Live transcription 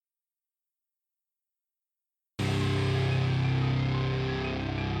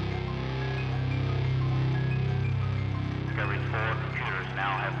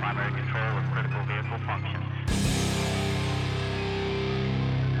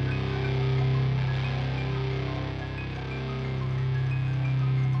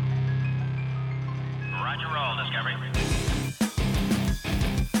roll, Discovery.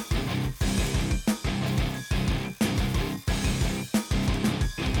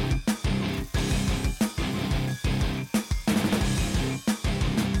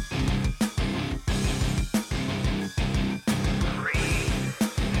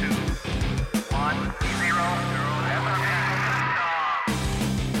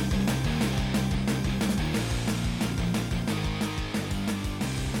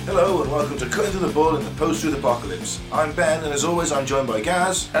 Hello and welcome to Cutting Through the Bull in the Post-Truth Apocalypse. I'm Ben and as always I'm joined by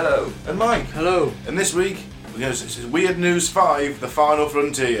Gaz. Hello. And Mike. Hello. And this week, this is Weird News 5, The Final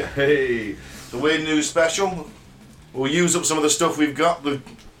Frontier. Hey. The Weird News special. We'll use up some of the stuff we've got,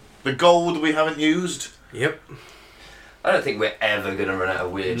 the gold we haven't used. Yep. I don't think we're ever going to run out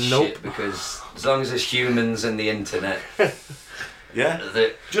of weird shit because as long as there's humans and the internet. Yeah?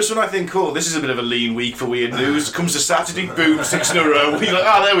 Just when I think, cool, this is a bit of a lean week for Weird News, comes to Saturday, boom, 6 in a row. You're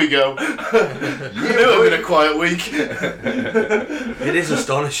like, there we go. Knew it had been a quiet week. It is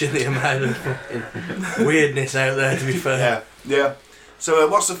astonishing the amount of fucking weirdness out there, to be fair. Yeah. So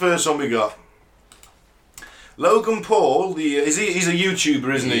what's the first one we got? Logan Paul, he's a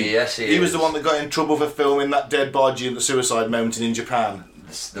YouTuber, isn't he? Yes, he is. He was the one that got in trouble for filming that dead body at the suicide mountain in Japan.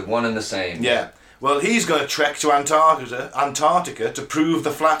 It's the one and the same. Yeah. Well, he's going to trek to Antarctica to prove the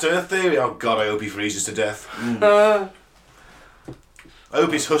flat Earth theory. Oh God, I hope he freezes to death. I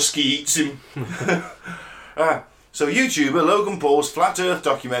hope his husky eats him. So YouTuber Logan Paul's Flat Earth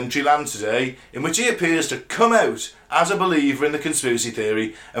documentary lands today, in which he appears to come out as a believer in the conspiracy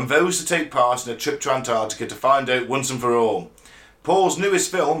theory and vows to take part in a trip to Antarctica to find out once and for all. Paul's newest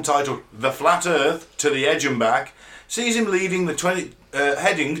film, titled The Flat Earth, To the Edge and Back, sees him leading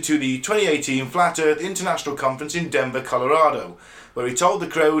heading to the 2018 Flat Earth International Conference in Denver, Colorado, where he told the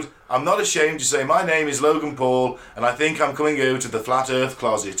crowd, "I'm not ashamed to say my name is Logan Paul, and I think I'm coming out of the Flat Earth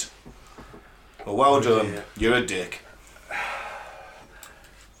closet." Well done. Yeah. You're a dick.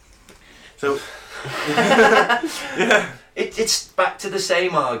 So, yeah. It's back to the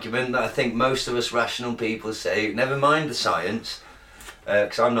same argument that I think most of us rational people say, never mind the science,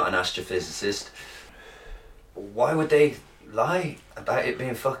 because I'm not an astrophysicist. Why would they lie about it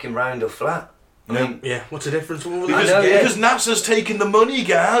being fucking round or flat? I mean, yeah, what's the difference? Because NASA's taking the money,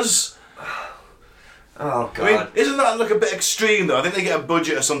 Gaz. Oh God! I mean, isn't that like a bit extreme though? I think they get a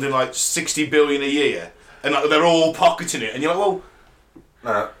budget of something like 60 billion a year, and like, they're all pocketing it, and you're like,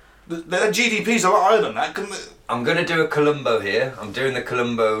 well, their GDP's a lot higher than that. I'm gonna do a Columbo here. I'm doing the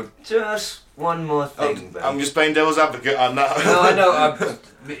Columbo. Just one more thing. I'm just playing devil's advocate on that. No, I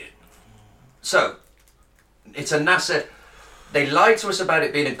know. So, it's a NASA. They lied to us about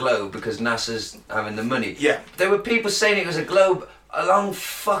it being a globe because NASA's having the money. Yeah. There were people saying it was a globe a long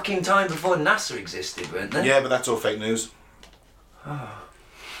fucking time before NASA existed, weren't there? Yeah, but that's all fake news.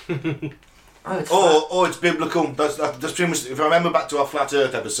 It's or it's biblical. That's pretty much. If I remember back to our Flat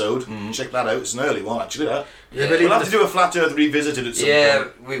Earth episode, check that out. It's an early one actually. That. Yeah, We'll have to do a Flat Earth revisited at some point. Yeah,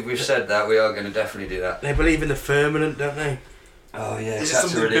 we've said that. We are going to definitely do that. They believe in the firmament, don't they? Oh yeah, Is it that's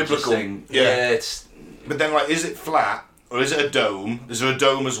something a religious biblical? thing. Yeah. It's. But then, like, is it flat or is it a dome? Is there a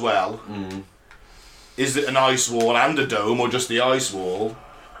dome as well? Is it an ice wall and a dome, or just the ice wall?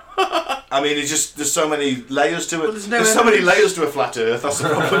 I mean, it's just there's so many layers to it. Well, there's so many layers to a flat Earth. That's the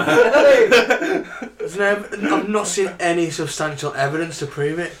problem. I've not seen any substantial evidence to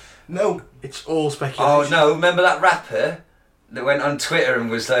prove it. No, it's all speculation. Oh no! Remember that rapper that went on Twitter and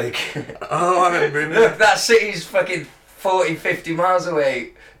was like, "Oh, I remember him. Look, that city's fucking 40, 50 miles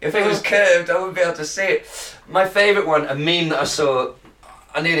away. If it was curved, I wouldn't be able to see it." My favourite one, a meme that I saw,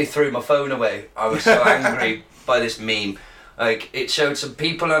 I nearly threw my phone away. I was so angry by this meme. Like, it showed some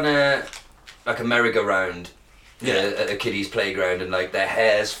people on a merry-go-round at a kiddie's playground, and like their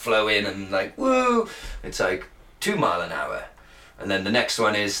hair's flowing and like, woo! It's like 2 miles an hour. And then the next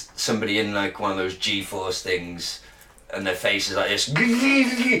one is somebody in like one of those G-force things, and their face is like this,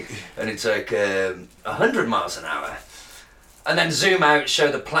 and it's like 100 miles an hour. And then zoom out,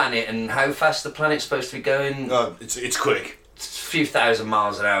 show the planet and how fast the planet's supposed to be going. Oh, it's quick. It's a few thousand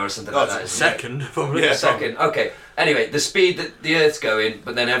miles an hour or something like that. A second, probably. Yeah, a second. Okay. Anyway, the speed that the Earth's going,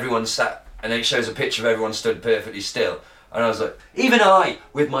 but then everyone's sat, and then it shows a picture of everyone stood perfectly still. And I was like, even I,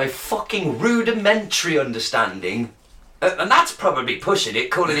 with my fucking rudimentary understanding, and that's probably pushing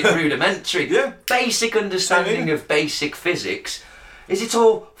it, calling it rudimentary. Yeah. Basic understanding of basic physics. It's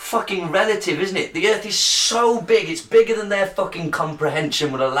all fucking relative, isn't it? The Earth is so big, it's bigger than their fucking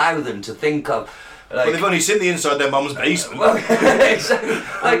comprehension would allow them to think of. Like, But they've only seen the inside their mum's basement. well, exactly.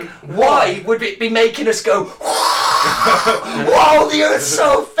 Like, why would it be making us go Whoa, the Earth's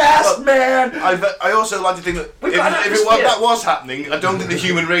so fast, man! I also like to think that We've got an if atmosphere. that was happening, I don't think the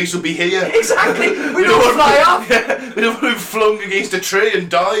human race would be here. Exactly! We don't fly off! We don't want to have flung against a tree and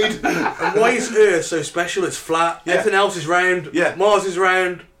died. And why is Earth so special? It's flat. Yeah. Everything else is round. Yeah. Mars is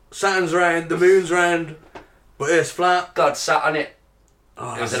round. Saturn's round. The moon's round. But Earth's flat. God sat on it.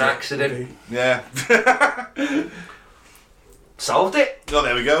 Oh, It was that's an accident. Okay. Yeah. Solved it. Oh,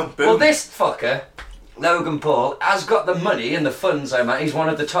 there we go. Boom. Well, this fucker, Logan Paul, has got the money and the funds, I mean. He's one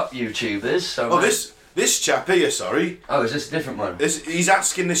of the top YouTubers. So Oh, this chap here, sorry. Oh, is this a different one? He's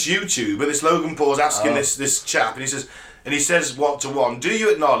asking this YouTuber, this Logan Paul's asking this chap, and he says what to one. Do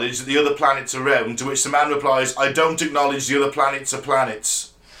you acknowledge that the other planets are round? To which the man replies, I don't acknowledge the other planets are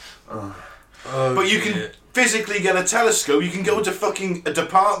planets. Oh, But you can physically get a telescope. You can go to fucking a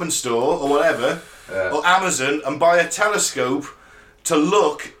department store or whatever, or Amazon, and buy a telescope to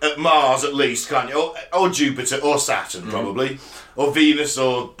look at Mars at least, can't you? Or Jupiter, or Saturn probably, or Venus,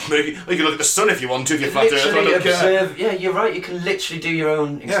 or you can look at the sun if you want to. If you're flat Earth, I Literally don't care. observe. Yeah, you're right. You can literally do your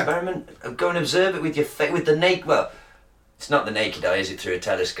own experiment. Go and observe it with your with the naked. Well, it's not the naked eye, is it? Through a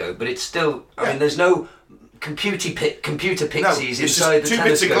telescope, but it's still. I mean, there's no computer pixies it's inside just the two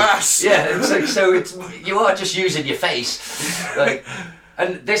bits of telescope. glass. Yeah, it's like, so it's you are just using your face, like.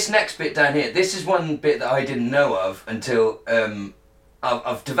 And this next bit down here, this is one bit that I didn't know of until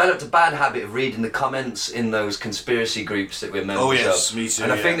I've developed a bad habit of reading the comments in those conspiracy groups that we're members Oh yes, of. me too.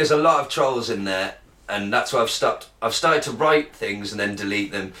 And I think there's a lot of trolls in there, and that's why I've stopped. I've started to write things and then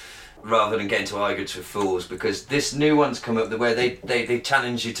delete them, rather than get into arguments with fools. Because this new one's come up where they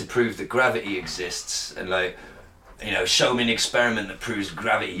challenge you to prove that gravity exists, and like, you know, show me an experiment that proves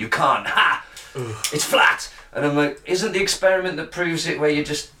gravity. You can't. Ha! It's flat. And I'm like, isn't the experiment that proves it where you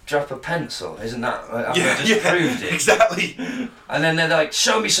just drop a pencil? Isn't that? I've just proved it. Exactly. And then they're like,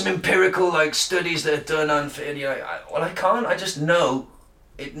 show me some empirical like studies that are done on. And you're like, well, I can't. I just know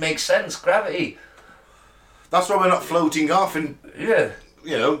it makes sense. Gravity. That's why we're not floating off, and Yeah.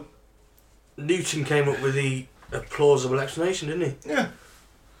 you know. Newton came up with a plausible explanation, didn't he? Yeah.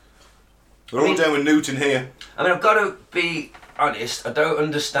 We're all down with Newton here. I mean, I've got to be honest. I don't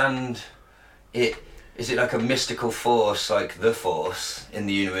understand it. Is it like a mystical force, like the Force in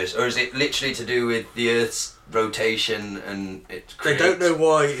the universe, or is it literally to do with the Earth's rotation and it? They don't know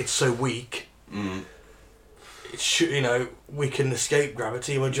why it's so weak. Mm. It should, you know, we can escape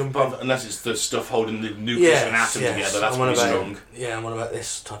gravity when jumping. Unless it's the stuff holding the nucleus of an atom together, that's I'm on pretty about, strong. Yeah, I'm on about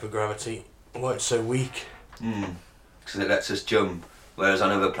this type of gravity. Why it's so weak. Because it lets us jump, whereas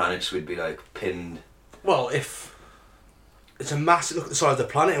on other planets we'd be like pinned. Well, if it's a massive look at the side of the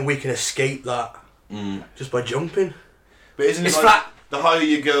planet and we can escape that just by jumping. But isn't It's it like flat. the higher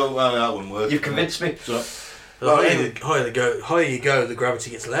you go? Oh, that wouldn't work. You've convinced me. So, The higher you go, the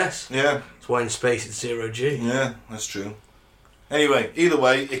gravity gets less. yeah, That's why in space it's 0 G. yeah, that's true. Anyway, either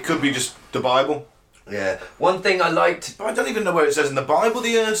way, it could be just the Bible. Yeah. One thing I liked. But I don't even know where it says in the Bible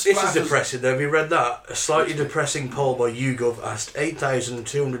the Earth's This flat. is depressing though. Have you read that? A slightly depressing poll by YouGov asked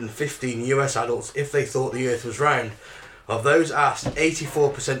 8,215 US adults if they thought the Earth was round. Of those asked,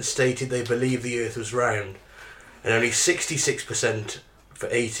 84% stated they believed the Earth was round, and only 66% for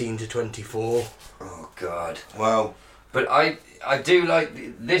 18 to 24. Oh God. Wow. But I do like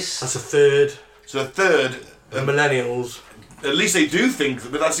this. That's a third. So a third, The millennials. at least they do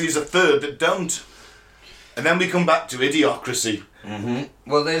think, but that's a third that don't. And then we come back to idiocracy.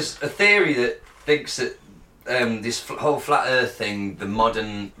 Well, there's a theory that thinks that this whole flat Earth thing, the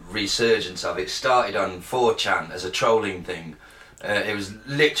modern resurgence of it, started on 4chan as a trolling thing. It was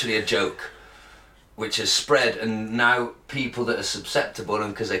literally a joke, which has spread, and now people that are susceptible,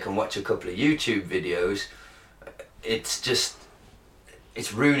 and because they can watch a couple of YouTube videos,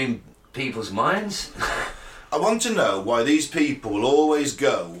 it's ruining people's minds. I want to know why these people will always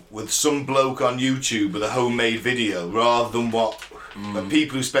go with some bloke on YouTube with a homemade video rather than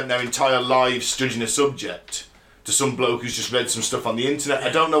people who spent their entire lives studying a subject to some bloke who's just read some stuff on the internet. I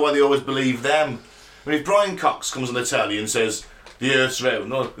don't know why they always believe them. I mean, if Brian Cox comes on the telly and says the Earth's round,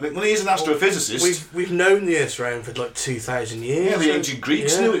 well, he's an astrophysicist. We've known the Earth's round for like 2,000 years. Yeah, the ancient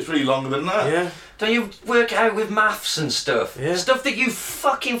Greeks knew it's pretty longer than that. Yeah. Don't you work out with maths and stuff? Yeah. Stuff that you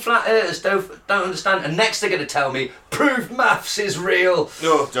fucking flat earthers don't understand. And next they're going to tell me, prove maths is real.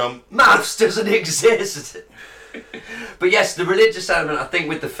 No, don't. Maths doesn't exist. But yes, the religious element, I think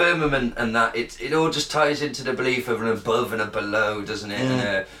with the firmament and that, it all just ties into the belief of an above and a below, doesn't it?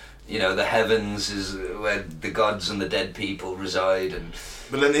 And you know, the heavens is where the gods and the dead people reside. And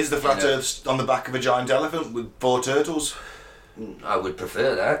But then is the flat Earth on the back of a giant elephant with 4 turtles? I would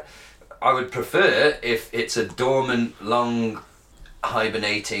prefer that. I would prefer if it's a dormant, long,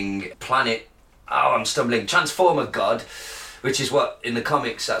 hibernating planet I'm stumbling. Transformer God, which is what, in the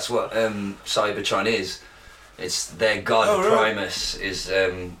comics, that's what Cybertron is. It's their god, Oh, right. Primus, is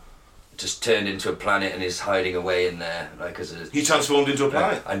just turned into a planet and is hiding away in there. Like as a, He transformed into a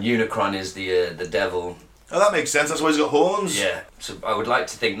planet. and Unicron is the devil. Oh, that makes sense. That's why he's got horns. Yeah, so I would like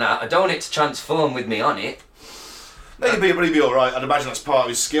to think that. I don't want it to transform with me on it. Maybe, but he'd be alright. I'd imagine that's part of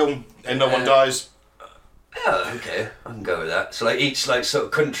his skill, and no one dies. Yeah, okay, I can go with that. So like each like sort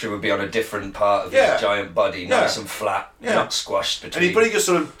of country would be on a different part of Yeah. his giant body, nice and flat, not squashed And between. he'd probably just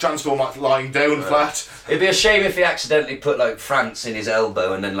sort of transform like lying down flat. It'd be a shame if he accidentally put like France in his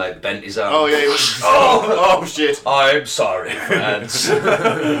elbow and then like bent his arm. Oh yeah, he was. oh shit. I'm sorry, France.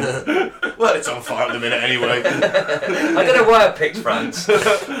 Well, it's on fire at the minute anyway. I don't know why I picked France.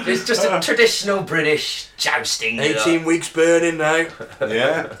 It's just a traditional British jousting. 18 weeks burning now.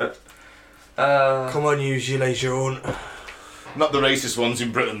 Yeah. Come on, you gilets jaunes. Not the racist ones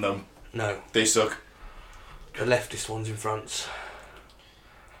in Britain though. No, They suck. the leftist ones in France.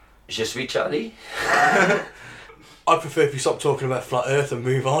 Je suis Charlie. I prefer if you stop talking about flat Earth and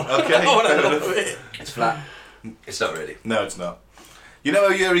move on. Okay, I want fair to enough. love it. It's flat. It's not really. No, it's not. You know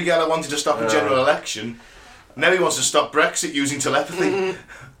how Uri Geller wanted to stop a general election? Now he wants to stop Brexit using telepathy.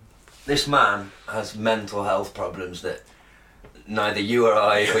 This man has mental health problems that neither you or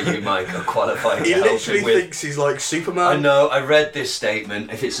I or you, Mike, are qualified He to help literally him with. thinks he's like Superman. I know, I read this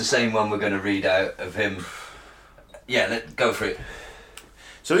statement. If it's the same one we're going to read out of him. Yeah, go for it.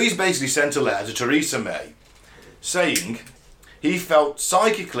 So he's basically sent a letter to Theresa May saying he felt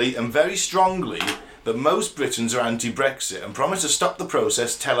psychically and very strongly that most Britons are anti-Brexit and promised to stop the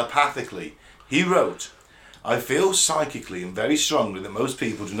process telepathically. He wrote, I feel psychically and very strongly that most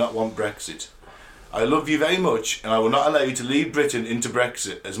people do not want Brexit. I love you very much and I will not allow you to lead Britain into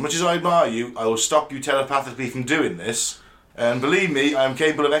Brexit. As much as I admire you, I will stop you telepathically from doing this. And believe me, I am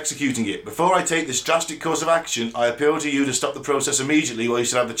capable of executing it. Before I take this drastic course of action, I appeal to you to stop the process immediately while you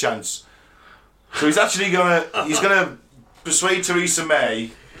still have the chance. So he's actually gonna persuade Theresa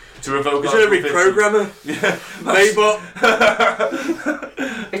May to revoke He's going to Article 50. reprogrammer.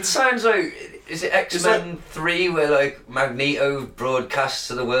 Maybot. It sounds like, is it X-Men 3 where like Magneto broadcasts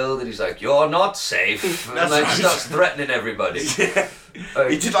to the world and he's like, you're not safe. And That's like right. starts threatening everybody. Yeah.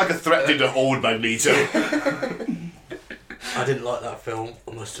 He did like a threat to old Magneto. I didn't like that film,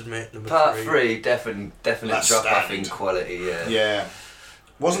 I must admit. Number Part 3. 3, definite That's drop off in standard. quality, yeah. Yeah.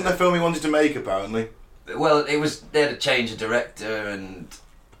 Wasn't the film he wanted to make, apparently? Well, it was, they had to change the director and,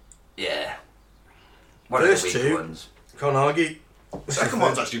 yeah. One First of the weak two. ones. Can't argue. The second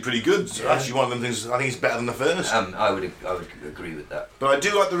one's actually pretty good. It's Yeah. actually one of them things, I think it's better than the first. I would agree with that. But I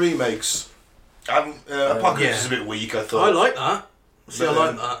do like the remakes. Apocalypse yeah. is a bit weak, I I thought. like that. See, I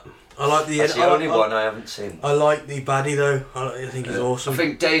like that. I like the That's the only one I haven't seen. I like the baddie though. I think he's I awesome.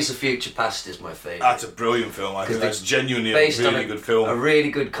 think Days of Future Past is my favourite. That's a brilliant film. I think Because that's genuinely a based on really good film. A really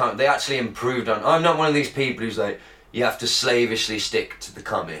good they actually improved on. I'm not one of these people who's like, you have to slavishly stick to the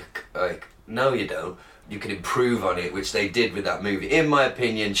comic. Like, no, you don't. You can improve on it, which they did with that movie. In my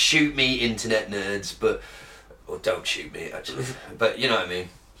opinion, shoot me, internet nerds, or don't shoot me actually. But you know what I mean.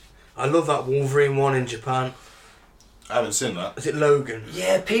 I love that Wolverine one in Japan. I haven't seen that. Is it Logan?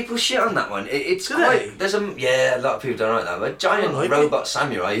 Yeah, people shit on that one. It's Do quite. they? There's a lot of people don't like that. But a giant I like robot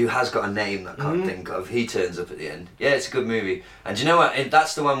samurai who has got a name that I can't think of. He turns up at the end. Yeah, it's a good movie. And do you know what?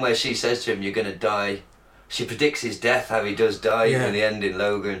 That's the one where she says to him, "You're gonna die." She predicts his death, how he does die Yeah. in the end in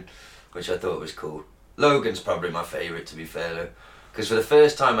Logan, which I thought was cool. Logan's probably my favourite, to be fair though. Because for the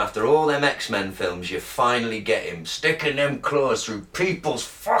first time after all them X-Men films, you finally get him sticking them claws through people's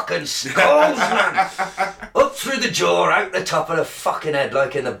fucking skulls, man! Up through the jaw, out the top of the fucking head,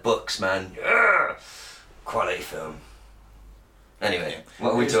 like in the books, man. Yeah. Quality film. Anyway,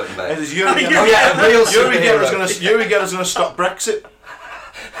 what are we talking about? And Yuri Oh yeah, a real Yuri Geller's going to stop Brexit.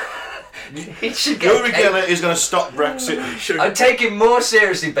 He should get Yuri Geller is going to stop Brexit. I'd take him more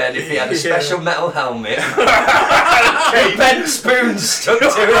seriously, Ben, if he had a special metal helmet. Bent spoons stuck to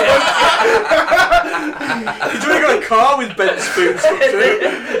it. He's already got a car with bent spoons stuck to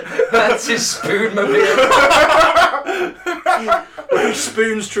it. That's his spoon mobile. With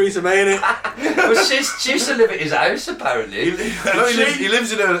spoons, Theresa May in it. Well, she used to live at his house, apparently. He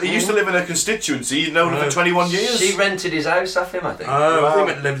used to live in a constituency. He'd known him for 21 years. She rented his house off him, I think. Oh, I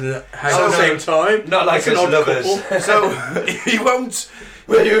think we lived in the house at the same time. Not like That's us an odd lovers. couple. So he won't.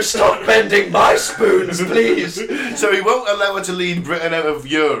 Will you stop bending my spoons, please? So he won't allow her to lead Britain out of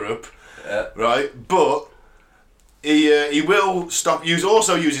Europe, right? But he will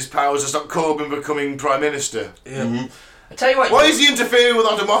also use his powers to stop Corbyn becoming Prime Minister. Yeah. I tell you what. Why is he interfering with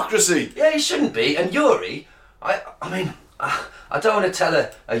our democracy? Yeah, he shouldn't be. And Yuri, I mean, I don't want to tell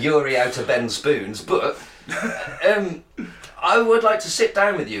a Yuri how to bend spoons, but I would like to sit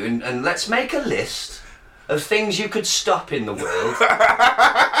down with you and let's make a list of things you could stop in the world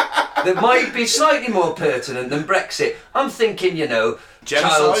that might be slightly more pertinent than Brexit. I'm thinking, child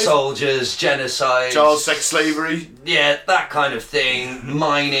Genocide? soldiers, genocide, Child sex slavery. yeah, that kind of thing,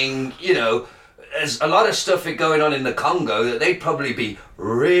 mining, there's a lot of stuff going on in the Congo that they'd probably be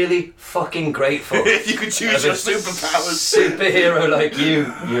really fucking grateful. If you could choose of your a superpowers. Superhero like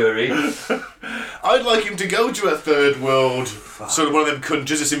you, Yuri. I'd like him to go to a third world, sort of one of them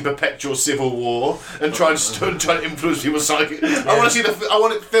countries that's in perpetual civil war, and try to influence people's psyche. I want to see I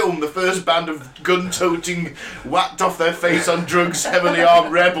want it filmed, the first band of gun-toting, whacked off their face on drugs, heavily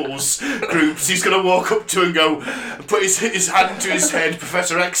armed rebels groups. He's going to walk up to and go, put his hand to his head,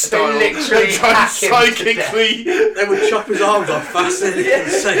 Professor X style, literally and try and hack him to psychically. They would chop his arms off faster than he can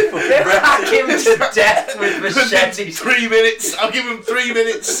say fucking They hack Brexit. him to death with machetes. 3 minutes. I'll give him 3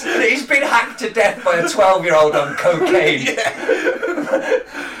 minutes. He's been hacked to death by a 12-year-old on cocaine.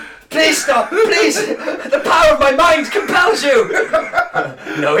 Please stop, please! The power of my mind compels you!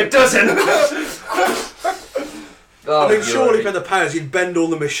 No, it doesn't. Oh, I mean, surely Yuri. for the powers, you'd bend all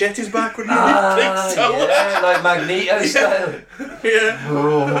the machetes back, wouldn't you? so. Yeah, like Magneto style.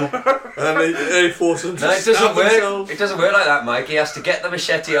 Yeah. And they force them to No, it doesn't stab work. themselves. It doesn't work like that, Mike. He has to get the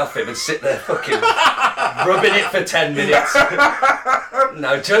machete off him and sit there fucking rubbing it for 10 minutes.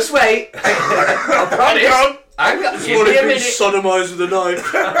 No, just wait. I promise. Hang on. Give Or me he'd a be minute. sodomised with a knife.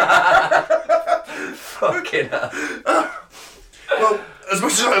 Fucking hell. Well, as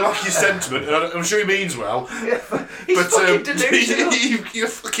much as I like his sentiment, and I'm sure he means well, He's but fucking delusional. you're a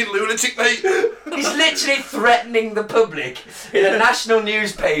fucking lunatic, mate. He's literally threatening the public in a national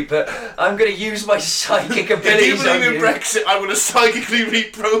newspaper. I'm going to use my psychic If you abilities on believe in you. Brexit, I'm going to psychically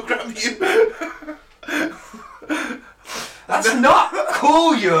reprogram you. That's not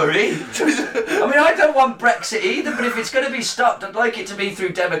cool, Yuri. I mean, I don't want Brexit either, but if it's going to be stopped, I'd like it to be through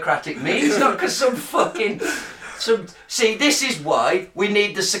democratic means, not because some fucking... See, this is why we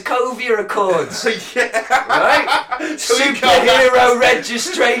need the Sokovia Accords, right? So he Superhero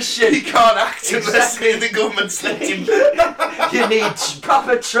registration. He can't act unless Exactly. the government's let him. You need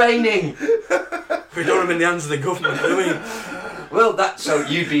proper training. We don't have him in the hands of the government, do we? Well, so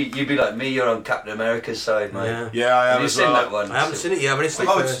you'd be like me. You're on Captain America's side, mate. Yeah. Yeah, I am Have you as seen well. that one? I haven't seen it yet, but it's the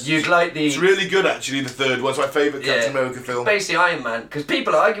Oh, first. You'd like the It's really good, actually. The third one. It's my favourite Captain America film. basically Iron Man, because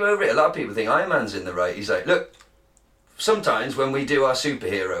people argue over it. A lot of people think Iron Man's in the right. He's like, look, sometimes when we do our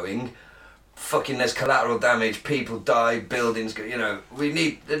superheroing, fucking there's collateral damage, people die, buildings go, we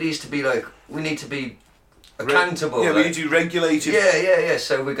need to be accountable. Yeah, we like- need to be regulated. Yeah.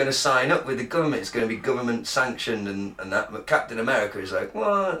 So we're going to sign up with the government. It's going to be government sanctioned and that. But Captain America is like,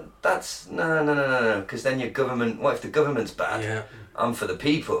 well, that's no. Because then your government. What if the government's bad? Yeah. I'm for the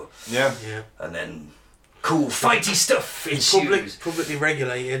people. Yeah. Yeah. And then cool fighty stuff It's ensues. publicly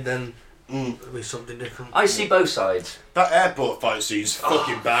regulated, then it'll be something different. I see both sides. That airport fight scene's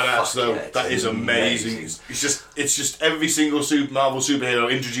fucking badass, fuck though. yeah, it's That is amazing. amazing. It's just every single Marvel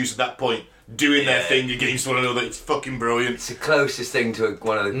superhero introduced at that point doing their Yeah. thing against one another. It's fucking brilliant. It's the closest thing to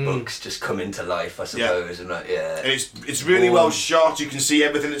one of the books just coming to life, I suppose. And And yeah. it's really well shot. You can see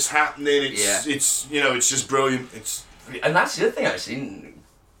everything that's happening. It's Yeah. it's just brilliant. It's And that's the other thing actually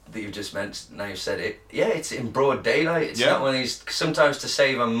that you've just mentioned. Now you've said it. Yeah, it's in broad daylight. It's Yeah. not one of these. Sometimes to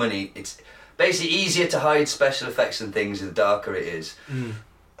save on money, it's basically easier to hide special effects and things the darker it is.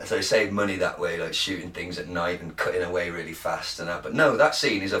 So you save money that way, like shooting things at night and cutting away really fast and that. But no, that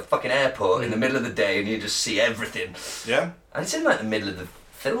scene is a fucking airport in the middle of the day and you just see everything. yeah. And it's in like the middle of the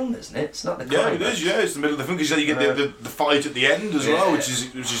film, isn't it? It's not the Yeah, climax. it is. Yeah, it's the middle of the film because you get the fight at the end as well, Yeah. which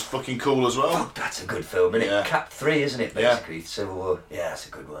is fucking cool as well. Fuck, that's a good film, isn't it? Yeah. Cap 3, isn't it, Yeah. basically? Civil War. Yeah, that's a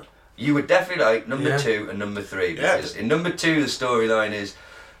good one. You would definitely like number Yeah. 2 and number 3 Yeah. because in number 2 the storyline is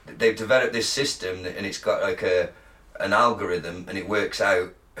that they've developed this system and it's got like an algorithm and it works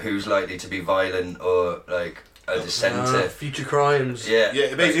out who's likely to be violent or like a dissenter. Future crimes. Yeah.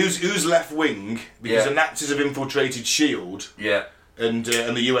 Yeah, basically, who's left wing because Yeah. the Nazis have infiltrated Shield. Yeah. And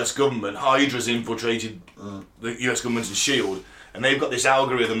the US government, Hydra's infiltrated the US government and Shield, and they've got this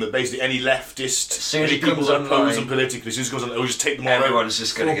algorithm that basically any leftist, soon as any it people comes that oppose online- them politically, as soon as it comes on, they'll just take them all out. Everyone's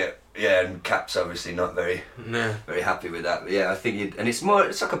just gonna get and Cap's obviously not very No. happy with that. But yeah, I think and it's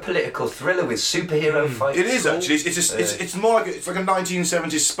like a political thriller with superhero fights. It is actually. It's more like it's like a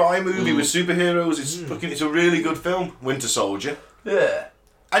 1970s spy movie with superheroes. It's a really good film. Winter Soldier, Yeah.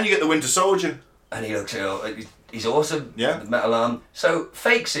 and you get the Winter Soldier. And he looks he's awesome. Yeah. The metal arm. So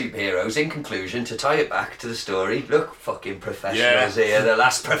fake superheroes. In conclusion, to tie it back to the story, look, fucking professionals here, the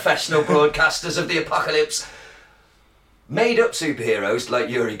last professional broadcasters of the apocalypse. Made-up superheroes like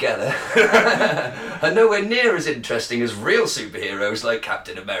Uri Geller are nowhere near as interesting as real superheroes like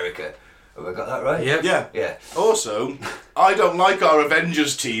Captain America. Have I got that right? Yep. Yeah. Yeah. Also, I don't like our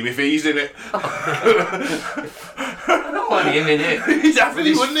Avengers team if he's in it. I don't want him in it. He'd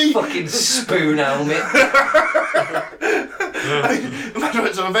definitely, wouldn't he? Fucking spoon helmet. Imagine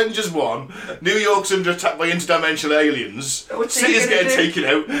it's Avengers 1, New York's under attack by interdimensional aliens, What's he City's gonna getting do? taken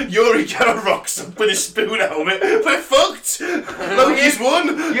out, Yuri Geller rocks up with his spoon helmet, we're fucked! Loki's won!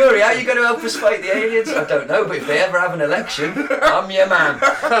 Yuri, how are you going to help us fight the aliens? I don't know, but if they ever have an election, I'm your man.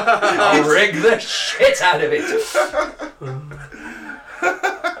 I'll rig the shit out of it.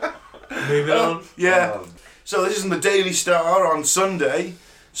 Moving on. Yeah. So this is in the Daily Star on Sunday.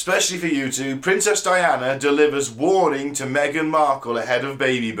 Especially for you two, Princess Diana delivers warning to Meghan Markle ahead of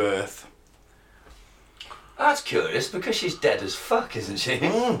baby birth. That's curious, because she's dead as fuck, isn't she?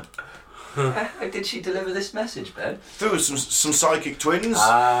 Mm. How did she deliver this message, Ben? Through some psychic twins.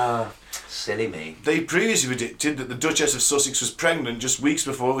 Ah, silly me. They previously predicted that the Duchess of Sussex was pregnant just weeks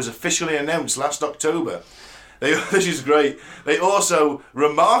before it was officially announced last October. This is great. They also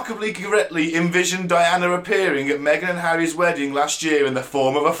remarkably correctly envisioned Diana appearing at Meghan and Harry's wedding last year in the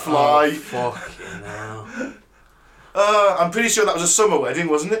form of a fly. Oh, fucking hell. I'm pretty sure that was a summer wedding,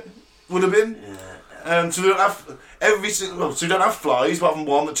 wasn't it? Would have been. Yeah. So we don't have so we don't have flies apart from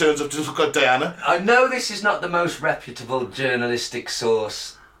one that turns up to look like Diana. I know this is not the most reputable journalistic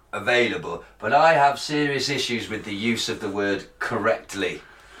source available, but I have serious issues with the use of the word correctly.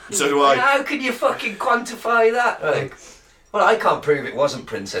 So do I. How can you fucking quantify that? Like, well, I can't prove it wasn't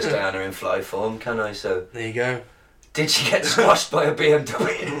Princess Diana in fly form, can I? So, There you go. did she get squashed by a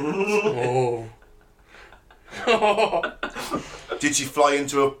BMW? Oh. Did she fly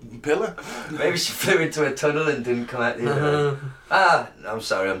into a pillar? Maybe she flew into a tunnel and didn't come out the other end. I'm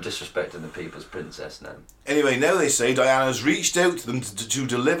sorry, I'm disrespecting the people's princess now. Anyway, now they say Diana's reached out to them to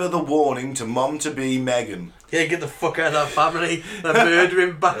deliver the warning to mom-to-be Meghan. Yeah, get the fuck out of that family. They're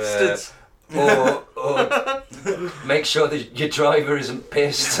murdering bastards. Or make sure that your driver isn't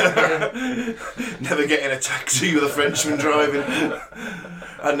pissed. Never get in a taxi with a Frenchman driving.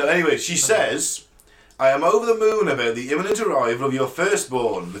 And anyway, she says, I am over the moon about the imminent arrival of your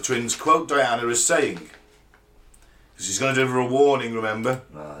firstborn, the twins quote Diana as saying. Because she's going to deliver a warning, remember?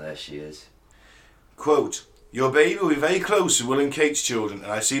 Oh, there she is. Quote, your baby will be very close to Will and Kate's children,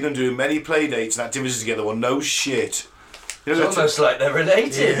 and I see them doing many play dates and activities together. Well, no shit. You know, It's almost like they're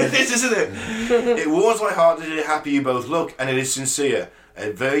related. it is, isn't it? It warms my heart to see how happy you both look, and it is sincere.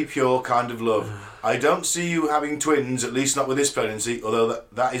 A very pure kind of love. I don't see you having twins, at least not with this pregnancy, although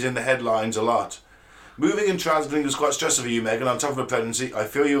that is in the headlines a lot. Moving and transiting was quite stressful for you, Meghan, on top of a pregnancy. I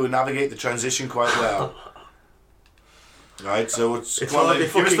feel you will navigate the transition quite well. Right, so come on, then,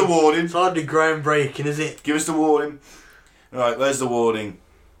 give us the warning. It's hardly groundbreaking, is it? Give us the warning. Right, where's the warning?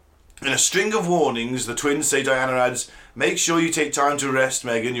 In a string of warnings, the twins say Diana adds, make sure you take time to rest,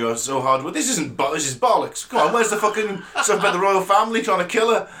 Meghan. You are so hard. Well, this is bollocks. Come on, where's the fucking stuff about the royal family trying to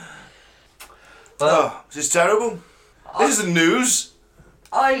kill her? Well, This is terrible. This isn't news.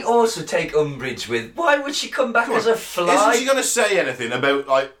 I also take umbrage with, why would she come back as a fly? Isn't she going to say anything about,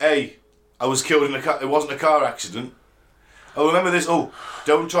 like, hey, I was killed in a car, it wasn't a car accident? Oh, remember this? Oh,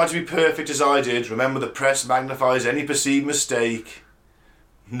 don't try to be perfect as I did. Remember the press magnifies any perceived mistake.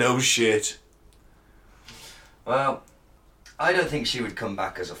 No shit. Well, I don't think she would come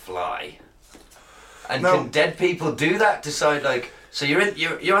back as a fly. And No. can dead people do that? Decide like, so you're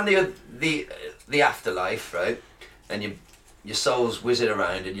on the afterlife, right? And your soul's whizzing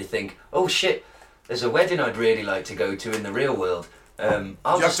around, and you think, oh shit, there's a wedding I'd really like to go to in the real world. Do you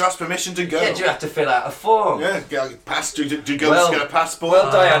have to ask permission to go? Yeah, do you have to fill out a form? Yeah, do you go to get a passport?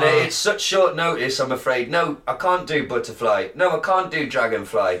 Well, Diana, it's such short notice, I'm afraid. No, I can't do butterfly. No, I can't do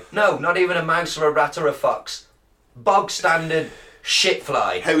dragonfly. No, not even a mouse or a rat or a fox. Bog standard shit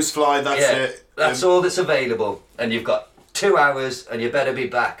fly. Housefly, that's Yeah, it. that's all that's available. And you've got 2 hours and you better be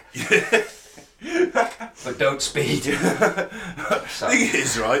back. But don't speed. Thing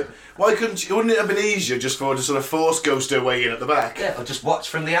is, right, why wouldn't it have been easier just for her to sort of force ghost her way in at the back? Yeah, or just watch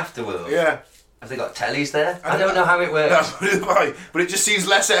from the afterworld. Yeah. Have they got tellies there? I don't know how it works. That's right. But it just seems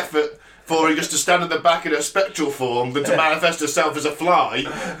less effort for her just to stand at the back in her spectral form than to manifest herself as a fly.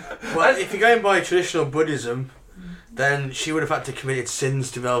 Well, if you're going by traditional Buddhism, then she would have had to committed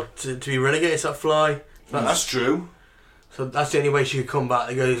sins to be able to be relegated to that fly. That's true. So that's the only way she could come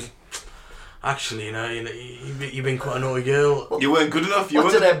back. It goes, actually, you've been quite a naughty girl. You weren't good enough.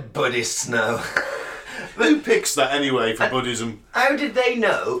 What do them Buddhists know? Who picks that anyway for Buddhism? How did they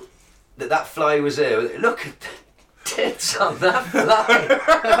know that fly was there? Look, tits on that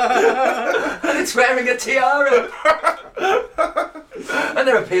fly. And it's wearing a tiara. And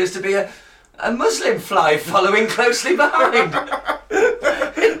there appears to be a Muslim fly following closely behind.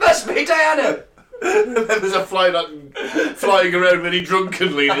 It must be Diana. And then there's a fly flying around really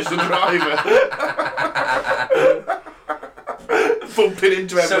drunkenly as the driver. Bumping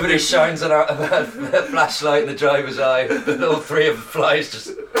into everything. Somebody shines a flashlight in the driver's eye, and all three of the flies just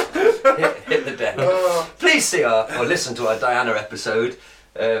hit the deck. Please see or listen to our Diana episode.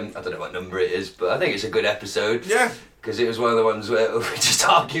 I don't know what number it is, but I think it's a good episode. Yeah. Because it was one of the ones where we just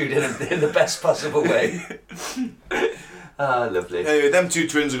argued in the best possible way. Ah, lovely. Anyway, them two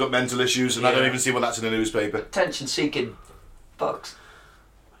twins have got mental issues, and I don't even see what that's in the newspaper. Attention-seeking fox.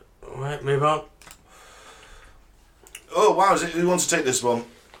 Right, move on. Oh, wow, who wants to take this one?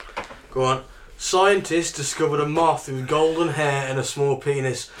 Go on. Scientists discovered a moth with golden hair and a small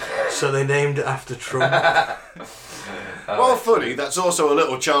penis, so they named it after Trump. Well, funny, that's also a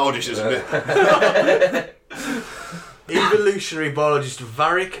little childish, isn't it? Evolutionary biologist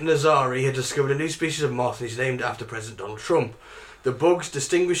Varric Nazari had discovered a new species of moth and is named after President Donald Trump. The bug's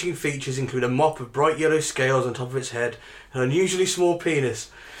distinguishing features include a mop with bright yellow scales on top of its head and an unusually small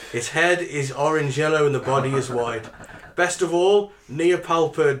penis. Its head is orange-yellow and the body is white. Best of all,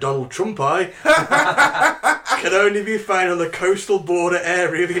 Neopalpa Donald Trumpi can only be found on the coastal border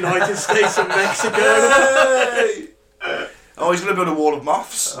area of the United States and Mexico. Oh, he's going to build a wall of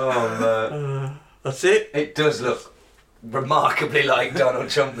moths. Oh, man. That's it. It does look remarkably like Donald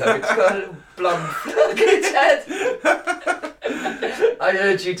Trump, though. It's got a blonde look at its head. I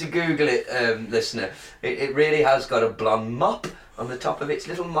urge you to Google it, listener. It really has got a blonde mop on the top of its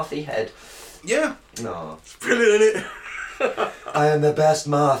little mothy head. Yeah. No. It's brilliant, isn't it? I am the best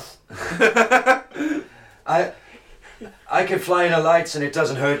moth. I can fly in the lights and it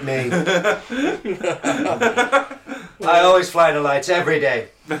doesn't hurt me. I always fly in the lights every day.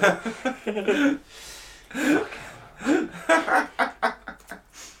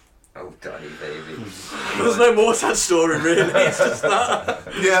 Oh, Donny, baby. There's no more to that story, really. It's just that.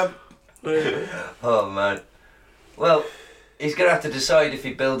 Yeah. Oh, man. Well, he's going to have to decide if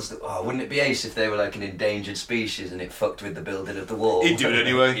he builds the... Oh, wouldn't it be ace if they were like an endangered species and it fucked with the building of the wall? He'd do it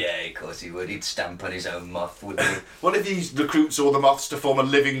anyway. Yeah, of course he would. He'd stamp on his own moth, wouldn't he? What if he recruits all the moths to form a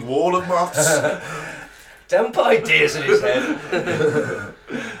living wall of moths? Don't put ideas in his head.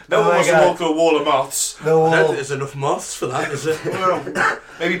 No one wants to walk through a wall of moths. No. I don't think there's enough moths for that, is there? Well,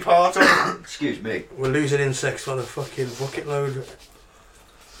 maybe part of it. Excuse me. We're losing insects on a fucking bucket load.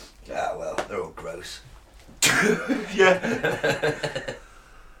 Ah, well, they're all gross. Yeah.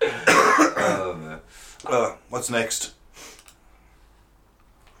 Oh, man. What's next?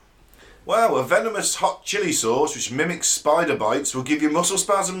 Wow, a venomous hot chili sauce which mimics spider bites will give you muscle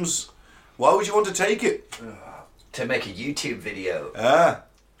spasms. Why would you want to take it? To make a YouTube video, Ah.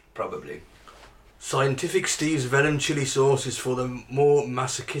 probably. Scientific Steve's venom chili sauce is for the more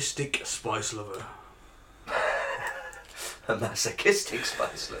masochistic spice lover. A masochistic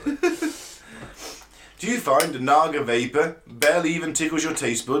spice lover. Do you find a Naga Vapor barely even tickles your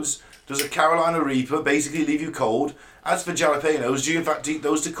taste buds? Does a Carolina Reaper basically leave you cold? As for jalapenos, do you in fact eat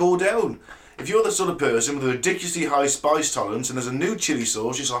those to cool down? If you're the sort of person with a ridiculously high spice tolerance and there's a new chili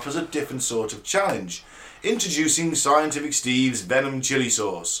sauce which offers a different sort of challenge. Introducing Scientific Steve's Venom Chili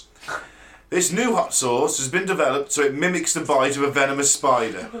Sauce. This new hot sauce has been developed so it mimics the bite of a venomous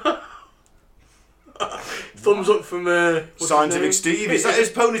spider. Thumbs up from Scientific Steve, is that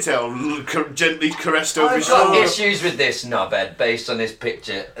his ponytail gently caressed over his I've got shoulder? issues with this knobhead based on this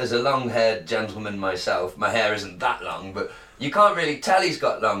picture. As a long-haired gentleman myself, my hair isn't that long, but you can't really tell he's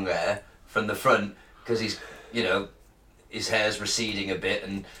got long hair from the front because he's, you know, his hair's receding a bit,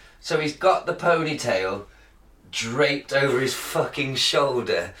 and so he's got the ponytail draped over his fucking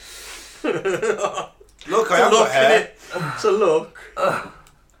shoulder. Look, I have got hair. It's a look.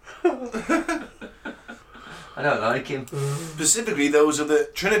 I don't like him. Specifically, those are the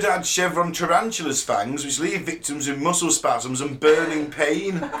Trinidad chevron tarantula's fangs, which leave victims with muscle spasms and burning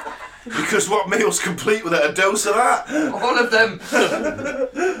pain. Because what meal's complete without a dose of that? All of them.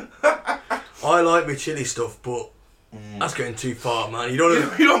 I like my chili stuff, but that's going too far, man. You don't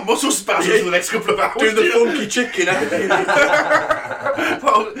want You don't muscle spasms for the next couple of hours. to do the do you? funky chicken, haven't you?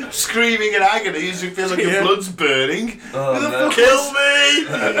 Well, screaming in agony as you feel like your Yeah. blood's burning. Oh, Who the no. fuck Kill me!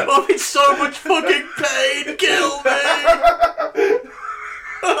 I'm in so much fucking pain! Kill me!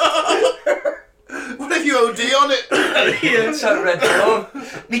 What if you OD on it? It's a red claw.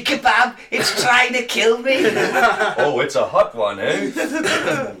 Me kebab, it's trying to kill me. Oh, it's a hot one, eh?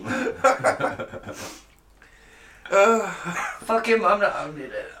 Fuck him,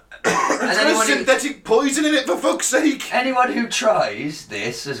 And It's got synthetic poison in it, for fuck's sake. anyone who tries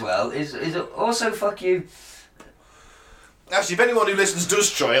this as well is also fuck you. Actually, if anyone who listens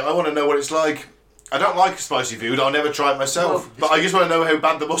does try it, I want to know what it's like. I don't like spicy food, I'll never try it myself. Well, but I just want to know how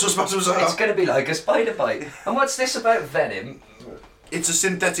bad the muscle spasms are. It's going to be like a spider bite. And what's this about venom? It's a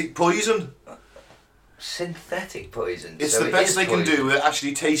synthetic poison. Synthetic poison. It's So the it best is they can poison. do with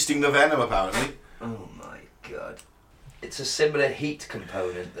actually tasting the venom, apparently. Oh my god. It's a similar heat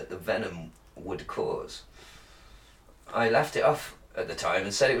component that the venom would cause. I laughed it off at the time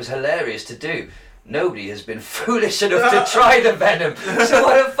and said it was hilarious to do. Nobody has been foolish enough to try the venom. So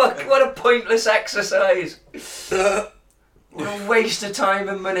what a pointless exercise. What a waste of time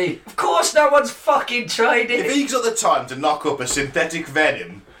and money. Of course no one's fucking tried If it. he's got the time to knock up a synthetic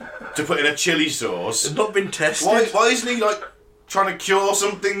venom to put in a chili sauce, It's not been tested. why isn't he like trying to cure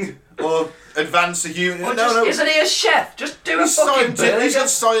something or advance a human? Or No. Isn't he a chef? Just do He's a fucking scientific. He's burger. got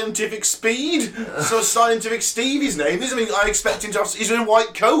scientific speed. So Scientific Steve, his name is. I mean, I expect him to have. He's in a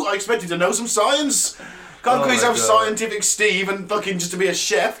white coat. I expect him to know some science. Can't Oh please my have God. Scientific Steve and fucking just to be a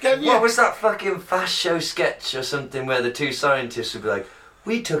chef, can you? What was that fucking Fast Show sketch or something where the two scientists would be like,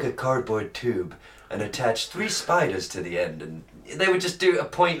 we took a cardboard tube and attached 3 spiders to the end, and they would just do a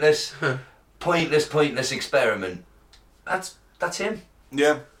pointless experiment. That's him.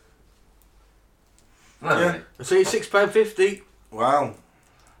 Yeah. Well, Yeah. I say £6.50. Wow.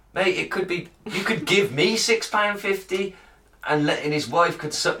 Mate, it could be, you could give me £6.50 and his wife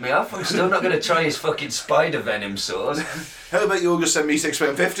could suck me off. I'm still not going to try his fucking spider venom sauce. How about you'll just send me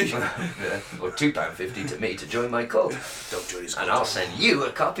 £6.50? Yeah, or £2.50 to me to join my cult. Don't join his And cult. I'll send you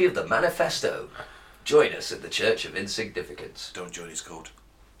a copy of the manifesto. Join us at the Church of Insignificance. Don't join his cult.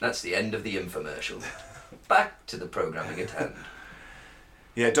 That's the end of the infomercial. Back to the programming at hand.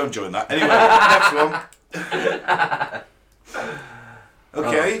 Yeah, don't join that. Anyway, next one.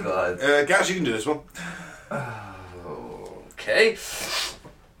 Okay. Oh, God. Gaz, you can do this one. Okay.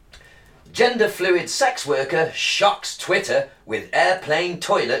 Gender fluid sex worker shocks Twitter with airplane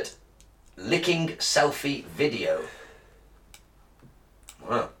toilet licking selfie video.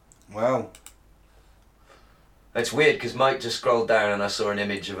 Wow. Wow. It's weird because Mike just scrolled down and I saw an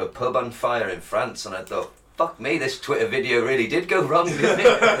image of a pub on fire in France and I thought, fuck me, this Twitter video really did go wrong, didn't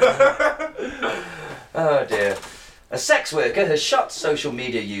it? Oh dear. A sex worker has shocked social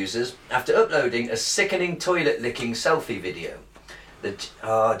media users after uploading a sickening toilet licking selfie video.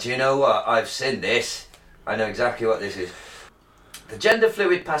 Do you know what? I've seen this. I know exactly what this is. The gender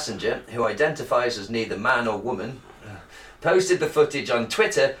fluid passenger, who identifies as neither man or woman, posted the footage on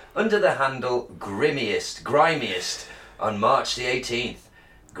Twitter under the handle Grimiest on March the 18th.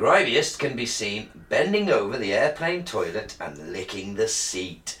 Grimiest can be seen bending over the airplane toilet and licking the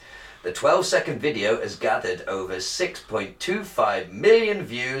seat. The 12-second video has gathered over 6.25 million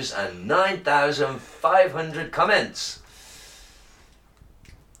views and 9,500 comments.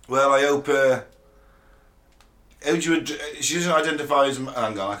 Well, I hope. How do you? She doesn't identify as. Hang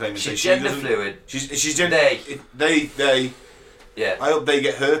on, I can't even say. She's She gender doesn't- fluid. She's gender. They. They. Yeah. I hope they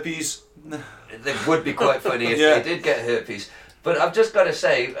get herpes. It would be quite funny if Yeah. they did get herpes. But I've just got to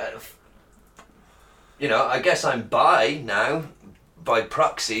say, I guess I'm bi now, by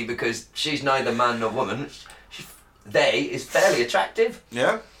proxy, because she's neither man nor woman. They is fairly attractive.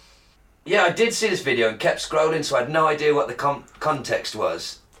 Yeah. Yeah, I did see this video and kept scrolling, so I had no idea what the context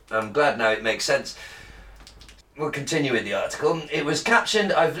was. I'm glad now it makes sense. We'll continue with the article. It was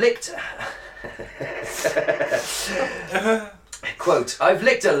captioned, I've licked... Quote, I've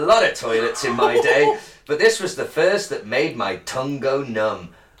licked a lot of toilets in my day, but this was the first that made my tongue go numb.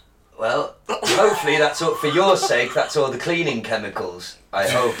 Well, hopefully that's all, for your sake, that's all the cleaning chemicals, I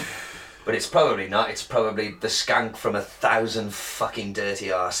hope. But it's probably not, it's probably the skank from 1,000 fucking dirty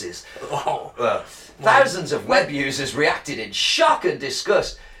arses. Oh. Well, thousands of web users reacted in shock and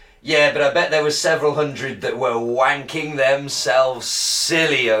disgust. Yeah, but I bet there was several hundred that were wanking themselves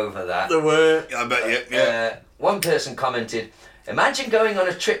silly over that. There were. I bet you. Yeah. One person commented, imagine going on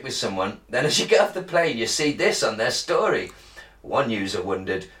a trip with someone, then as you get off the plane you see this on their story. One user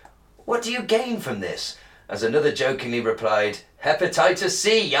wondered, what do you gain from this? As another jokingly replied, hepatitis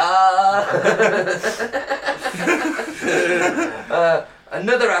C, yeah!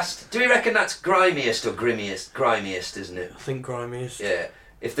 Another asked, do we reckon that's grimiest or grimiest? Grimiest, isn't it? I think grimiest. Yeah.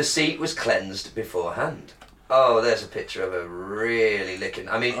 If the seat was cleansed beforehand. Oh, there's a picture of her really licking.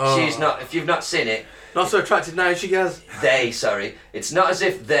 I mean, she's not, if you've not seen it, Not so attractive now, she goes. it's not as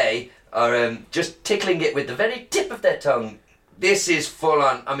if they are just tickling it with the very tip of their tongue. This is full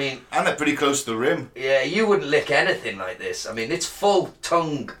on, I mean, And they're pretty close to the rim. yeah, you wouldn't lick anything like this. I mean, it's full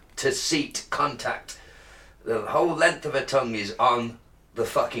tongue to seat contact. The whole length of her tongue is on the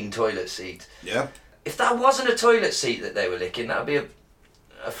fucking toilet seat. Yeah. If that wasn't a toilet seat that they were licking, that would be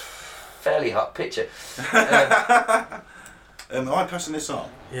a fairly hot picture. Am I passing this on?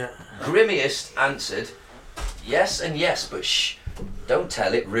 Yeah. Grimmiest answered, yes and yes, but shh, don't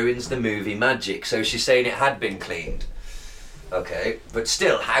tell, it ruins the movie magic. So she's saying it had been cleaned. Okay, but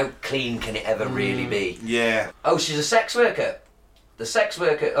still, how clean can it ever really be? Yeah. Oh, she's a sex worker. The sex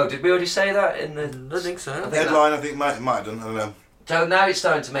worker, oh, did we already say that in the... I don't think so. Headline, I think, might have done. I don't know. So now it's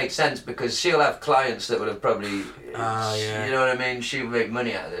starting to make sense because she'll have clients that would have probably... yeah. You know what I mean? She'll make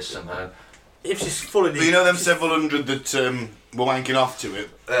money out of this somehow. If she's full of But you know them several hundred that were wanking off to it?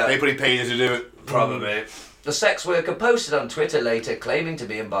 They probably paid her to do it. Probably. The sex worker posted on Twitter later claiming to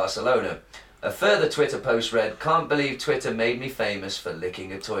be in Barcelona. A further Twitter post read, "Can't believe Twitter made me famous for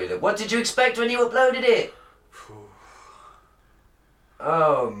licking a toilet. What did you expect when you uploaded it?"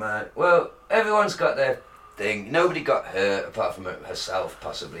 Oh man. Well, everyone's got their thing. Nobody got hurt apart from herself,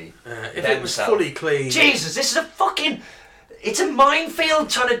 possibly. If it was fully clean... Jesus, this is a fucking... It's a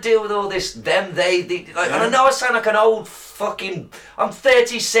minefield trying to deal with all this them, they, like, and I know I sound like an old fucking... I'm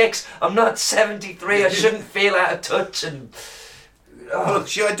 36, I'm not 73, I shouldn't feel out of touch and... Look,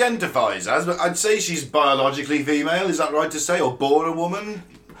 she identifies as, but I'd say she's biologically female, is that right to say? Or born a woman?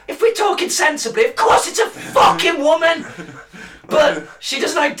 If we're talking sensibly, of course it's a fucking woman! But she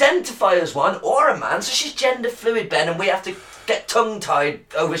doesn't identify as one or a man, so she's gender fluid, Ben, and we have to get tongue-tied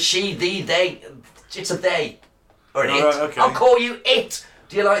over she, thee, they. It's a they. Or an it. Okay. I'll call you it.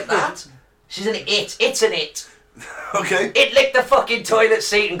 Do you like that? She's an it. It's an it. Okay. It licked the fucking toilet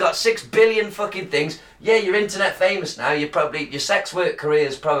seat and got 6 billion fucking things. Yeah, you're internet famous now. Your sex work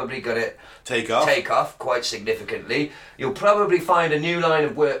career's probably gonna Take off quite significantly. You'll probably find a new line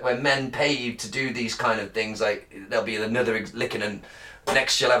of work where men pay you to do these kind of things. Like there'll be another licking, and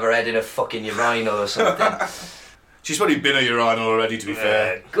next you'll have her head in a fucking urinal or something. She's probably been a urinal already, to be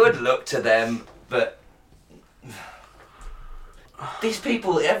fair. Good luck to them, but these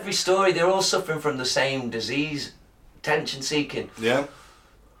people, every story, they're all suffering from the same disease, attention seeking. Yeah.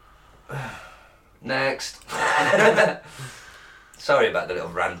 Next. Sorry about the little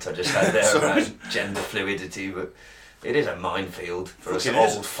rant I just had there around gender fluidity, but it is a minefield for us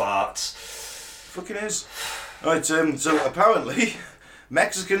old farts. Fucking is. Right, so apparently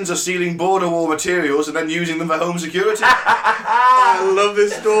Mexicans are stealing border wall materials and then using them for home security. I love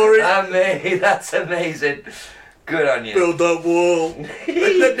this story. That's amazing. Good on you. Build that wall. Like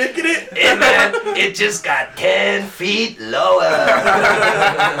that nicking it. Hey man, it just got 10 feet lower.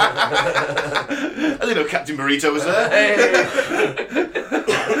 I didn't know Captain Burrito was there.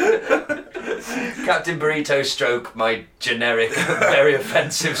 Captain Burrito stroke, my generic, very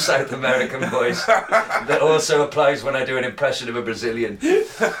offensive South American voice that also applies when I do an impression of a Brazilian.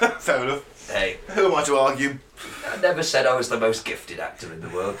 Fair enough. Hey, Who am I to argue? I never said I was the most gifted actor in the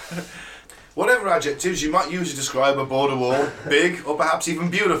world. Whatever adjectives you might use to describe a border wall, big or perhaps even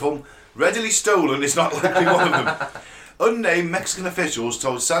beautiful, readily stolen is not likely one of them. Unnamed Mexican officials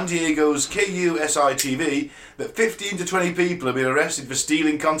told San Diego's KUSI-TV that 15 to 20 people have been arrested for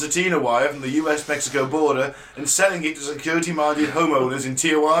stealing concertina wire from the US-Mexico border and selling it to security-minded homeowners in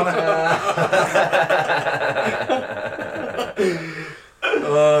Tijuana.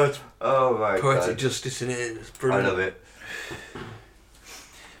 Oh my poetic justice in it. It's brilliant. I love it.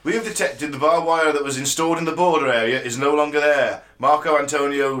 We have detected the barbed wire that was installed in the border area is no longer there. Marco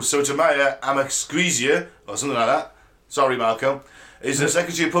Antonio Sotomayor Amasquizia, or something like that, sorry Marco, is the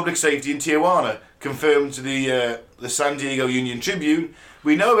Secretary of Public Safety in Tijuana, confirmed to the San Diego Union Tribune.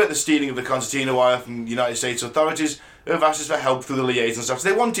 We know about the stealing of the concertina wire from United States authorities who have asked us for help through the liaison stuff. So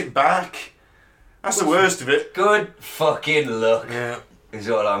they want it back. That's the worst of it. Good fucking luck, Yeah. is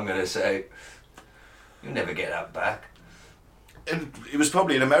all I'm going to say. You'll never get that back. And it was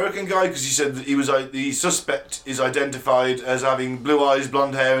probably an American guy because he said that he was like the suspect is identified as having blue eyes,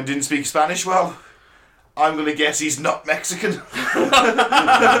 blonde hair, and didn't speak Spanish well. I'm gonna guess he's not Mexican.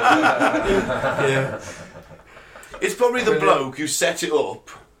 Yeah. It's probably the bloke who set it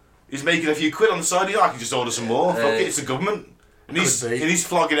up. He's making a few quid on the side. I can just order some more. Fuck it, it's the government, and he's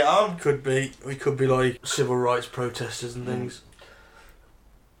flogging it on. Could be. We could be like civil rights protesters and things.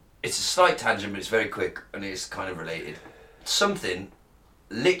 It's a slight tangent, but it's very quick and it's kind of related. Something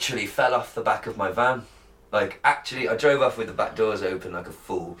literally fell off the back of my van. Like, actually, I drove off with the back doors open like a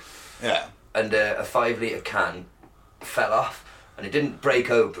fool. Yeah. And a 5 litre can fell off. And it didn't break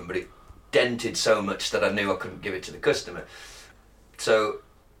open, but it dented so much that I knew I couldn't give it to the customer. So,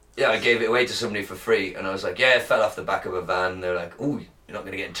 yeah, I gave it away to somebody for free. And I was like, yeah, it fell off the back of a van. And they're like, ooh, you're not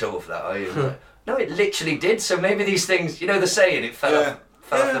going to get in trouble for that, are you? Like, no, it literally did. So maybe these things, you know the saying, it fell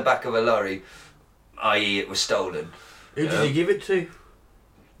off the back of a lorry, i.e. it was stolen. Who did you give it to?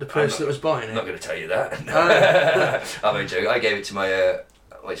 The person that was buying I'm not it. going to tell you that. I'm only joking. I gave it to my,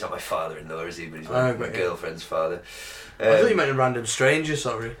 well, it's not my father-in-law, is he? But he's my girlfriend's father. I thought you meant a random stranger,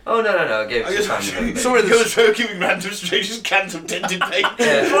 sorry. Oh, no, I gave it to family. Sorry, goes around giving random strangers cans of tinted paint.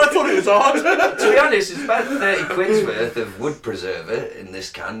 Yeah. I thought it was hard. To be honest, it's about 30 quid's worth of wood preserver in this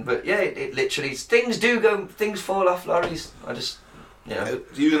can, but yeah, it literally, things fall off lorries. I just, you know. Are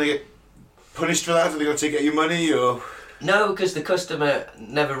you going to get punished for that? Are they going to take out your money, or...? No, because the customer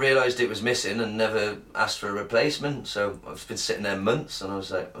never realised it was missing and never asked for a replacement, so I've been sitting there months and I was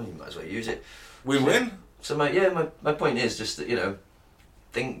like, oh, you might as well use it. Win-win? So my point is just that, you know,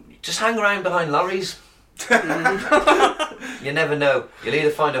 just hang around behind lorries. You never know. You'll either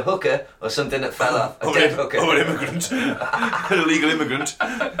find a hooker or something that fell off. A dead hooker. Or an immigrant. An illegal immigrant.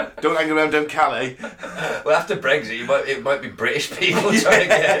 Don't hang around down Calais. Well, after Brexit, it might be British people trying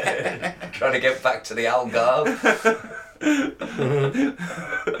to get back to the Algarve.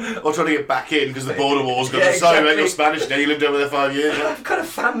 Or trying to get back in because the border war's gone. Yeah, Sorry, mate, exactly. you're Spanish now. You lived over there 5 years. I've got a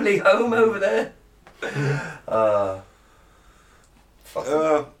family home over there.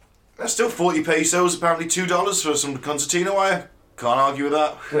 That's still 40 pesos, apparently $2 for some concertina wire. Can't argue with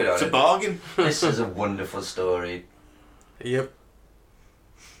that. Good on It's a it. bargain. This is a wonderful story. Yep.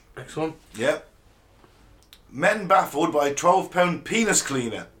 Next one. Yep. Men baffled by £12 penis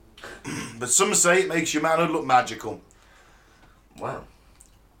cleaner. But some say it makes your manhood look magical. Wow.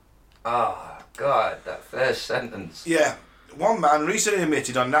 God, that first sentence. Yeah. One man recently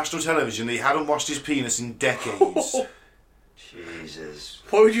admitted on national television that he hadn't washed his penis in decades. Jesus.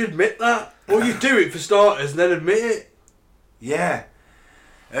 Why would you admit that? Well, you do it for starters and then admit it. Yeah.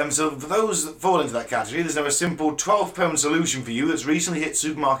 So for those that fall into that category, there's now a simple £12 solution for you that's recently hit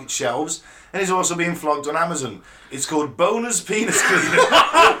supermarket shelves and is also being flogged on Amazon. It's called Boner's Penis Cleaner.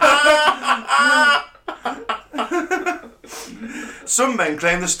 Some men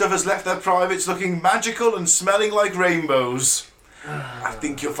claim the stuff has left their privates looking magical and smelling like rainbows. I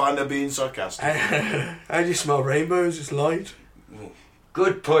think you'll find they're being sarcastic. How do you smell rainbows? It's light.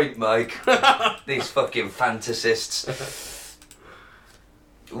 Good point, Mike. These fucking fantasists.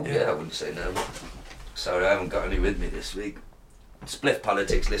 Oh, yeah, I wouldn't say no. Sorry, I haven't got any with me this week. Spliff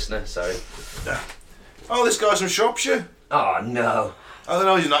politics listener, sorry. Oh, this guy's from Shropshire. Oh, no. I don't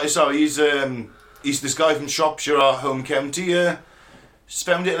know, he's not. Sorry, he's this guy from Shropshire, our home county.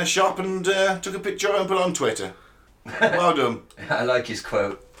 Found it in a shop and took a picture of it and put it on Twitter. Well done. I like his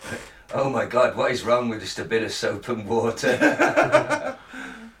quote. Oh my God, what is wrong with just a bit of soap and water?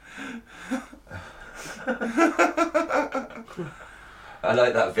 I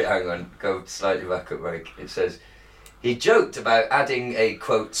like that bit, hang on, go slightly back up, Mike. It says, he joked about adding a,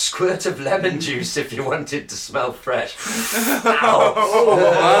 quote, squirt of lemon juice if you wanted to smell fresh.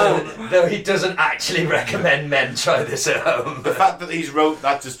 Ow. Though he doesn't actually recommend men try this at home. The fact that he's wrote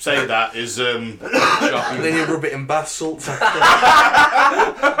that to say that is And shocking. then you rub it in bath salts after.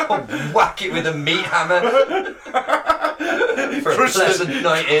 Whack it with a meat hammer for a Crush pleasant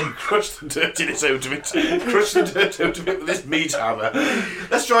night in. Crush the dirtiness out of it. Crush the dirt out of it with this meat hammer.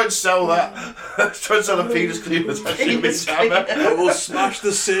 Let's try and sell that. Let's try and sell a penis cleaner with a meat hammer. It will smash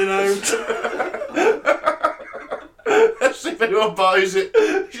the sin out. Let's see if anyone buys it.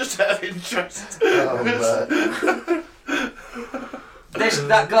 Just out of interest.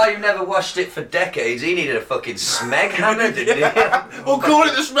 That guy who never washed it for decades, he needed a fucking smeg hammer, didn't he? We'll call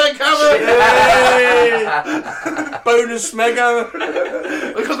it the Smeg Hammer. Bonus smeg hammer.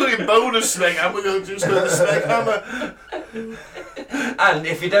 We're not calling it bonus Smeg Hammer. We're going to just call it the Smeg Hammer. And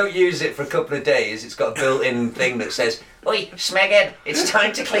if you don't use it for a couple of days, it's got a built-in thing that says, "Oi, smeghead, it's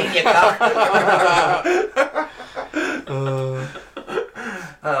time to clean your cock."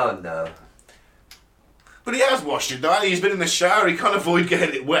 Oh no. But he has washed it though, and he's been in the shower. He can't avoid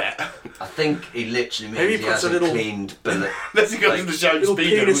getting it wet. I think he literally Maybe means he he puts a hasn't little- cleaned bullet. Unless he goes in the shower and Little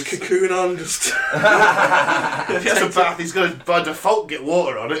penis speedos. cocoon on just. If he has a bath, he's going to by default get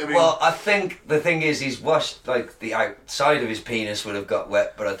water on it. I mean, Well, I think the thing is he's washed, like, the outside of his penis would have got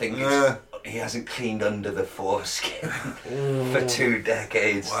wet, but I think he hasn't cleaned under the foreskin for 2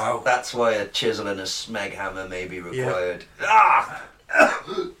 decades. Wow. That's why a chisel and a smeg hammer may be required.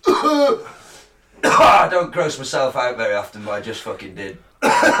 I don't gross myself out very often, but I just fucking did.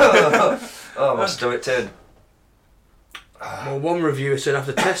 Oh, my stomach turned. Well, one reviewer said,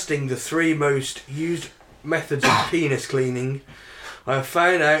 after testing the 3 most used methods of penis cleaning, I have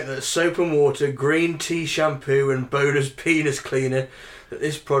found out that soap and water, green tea shampoo and Boner's penis cleaner, that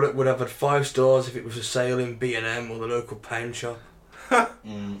this product would have had 5 stars if it was for sale in B&M or the local pound shop.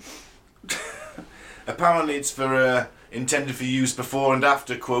 apparently it's for intended for use before and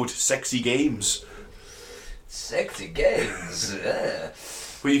after, quote, sexy games. Sexy games. Yeah.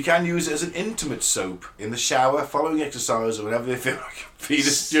 but you can use it as an intimate soap in the shower, following exercise, or whenever they feel like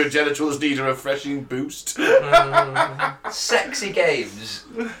your genitals need a refreshing boost. Sexy games.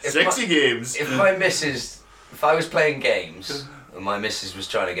 Games. If I was playing games and my missus was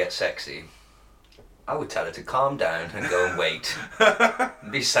trying to get sexy, I would tell her to calm down and go and wait.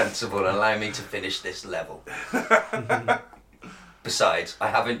 Be sensible and allow me to finish this level. Besides, I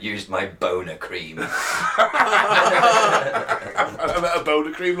haven't used my boner cream. A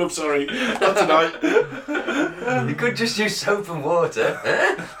boner cream, I'm sorry. Not tonight. You could just use soap and water.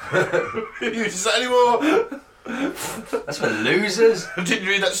 Use that anymore? That's for losers. Didn't you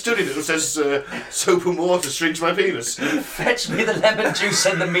read that study that says soap and water shrinks my penis? Fetch me the lemon juice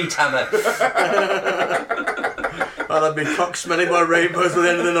and the meat hammer. I'll have been cock smelling my rainbows by the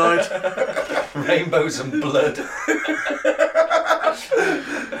end of the night. Rainbows and blood.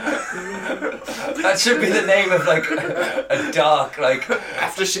 That should be the name of like a dark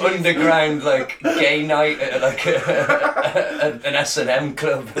underground gay night at an S&M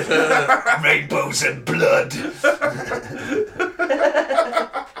club. Rainbows and blood.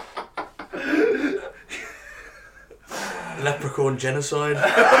 Leprechaun genocide.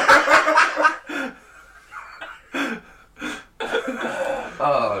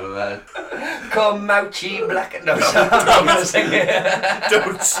 Oh man. Come Mouchy Black. No, sorry, I'm not going to sing it.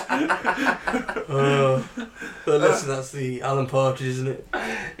 Don't. But listen, that's the Alan Partridge, isn't it?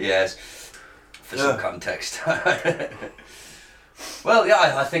 Yes. For some context. Well,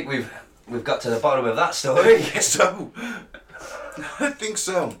 yeah, I think we've got to the bottom of that story. So, I think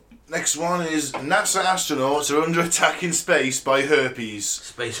so. Next one is NASA astronauts are under attack in space by herpes.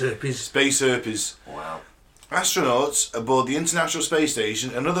 Space herpes. Space herpes. Wow. Astronauts aboard the International Space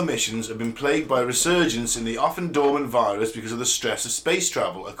Station and other missions have been plagued by a resurgence in the often dormant virus because of the stress of space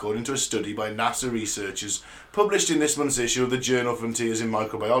travel, according to a study by NASA researchers published in this month's issue of the journal Frontiers in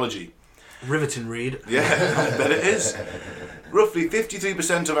Microbiology. Riveting read. Yeah, I bet it is. Roughly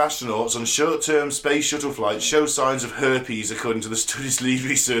 53% of astronauts on short-term space shuttle flights show signs of herpes, according to the study's lead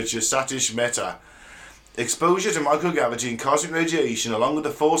researcher Satish Mehta. Exposure to microgravity and cosmic radiation, along with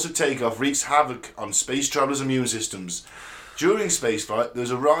the force of takeoff, wreaks havoc on space travellers' immune systems. During spaceflight,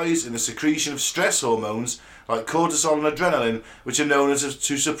 there's a rise in the secretion of stress hormones like cortisol and adrenaline, which are known as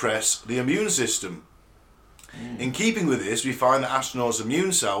to suppress the immune system. In keeping with this, we find that astronauts'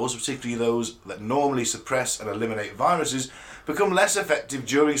 immune cells, particularly those that normally suppress and eliminate viruses, become less effective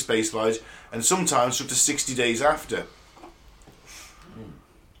during spaceflight and sometimes up to 60 days after.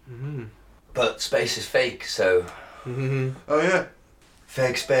 Mm-hmm. But space is fake, so... Mm-hmm. Oh yeah.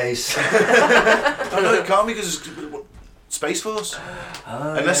 Fake space. I know it can't because it's Space Force.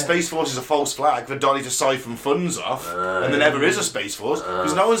 Unless Space Force is a false flag for Donny to siphon funds off, and there never is a Space Force,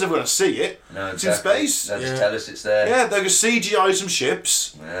 because no one's ever going to see it. No, it's exactly. in space. They'll just tell us it's there. Yeah, they're going to CGI some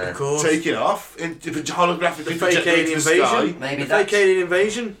ships, Of course. taking off, holographically The fake alien the sky. invasion. Maybe The that's... fake alien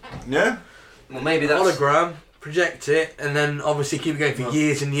invasion. Yeah. Well, maybe that's... Hologram. Project it, and then obviously keep it going for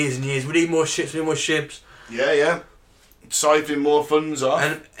years and years and years. We need more ships. We need more ships. Yeah. Siphoning more funds off.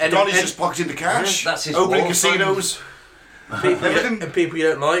 And Donny's just pocketing the cash. That's his opening war casinos. People, Everything. and people you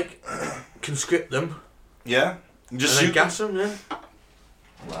don't like, conscript them. Yeah. Just and shoot then gas them. Yeah.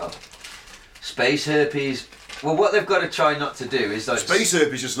 Wow. Space herpes. Well, what they've got to try not to do is like... Space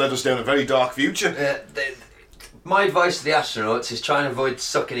herpes just led us down a very dark future. My advice to the astronauts is try and avoid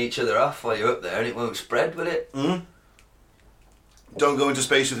sucking each other off while you're up there, and it won't spread, will it? Mm. Don't go into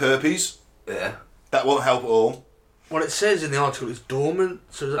space with herpes. Yeah. That won't help at all. Well, it says in the article it's dormant,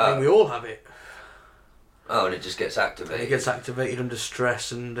 so does that mean we all have it? Oh, and it just gets activated. It gets activated under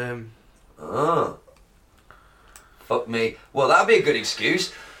stress and... Oh. Fuck me. Well, that'd be a good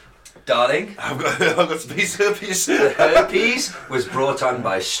excuse. Darling, I've got space herpes. herpes was brought on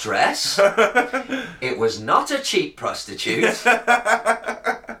by stress. It was not a cheap prostitute.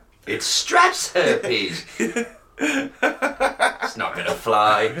 It's stress herpes. It's not gonna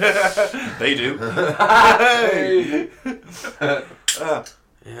fly. They do.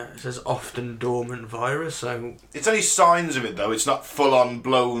 Yeah, it says often dormant virus, so... It's only signs of it though. It's not full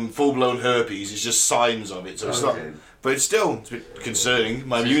blown herpes. It's just signs of it. So it's not. But it's still a bit concerning.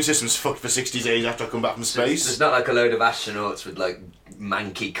 My immune system's fucked for 60 days after I come back from space. There's not like a load of astronauts with like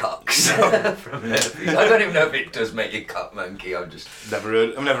manky cocks from herpes. I don't even know if it does make your cock manky. I've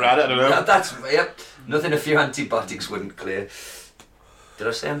never had it. I don't know. That's yep. Nothing a few antibiotics wouldn't clear. Did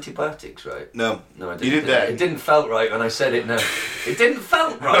I say antibiotics right? No. No, I didn't. You did that. It didn't felt right when I said it. No, it didn't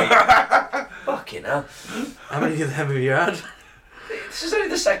felt right. Fucking hell. How many of them have you had? This is only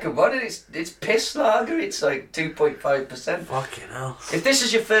the second one, and it's piss lager. It's like 2.5%. Fucking hell. If this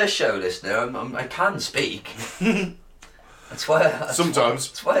is your first show, listener, I can speak. That's why. Sometimes.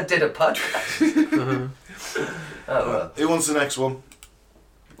 That's why I did a podcast. Oh well. Who wants the next one?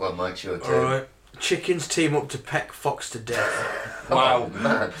 Well, Mike, your turn. Alright. Chickens team up to peck fox to death. Wow,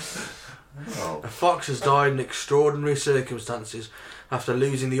 man. Oh. A fox has died in extraordinary circumstances after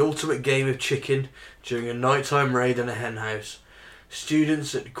losing the ultimate game of chicken during a nighttime raid on a hen house.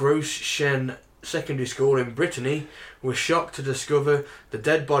 Students at Gross Shen Secondary School in Brittany were shocked to discover the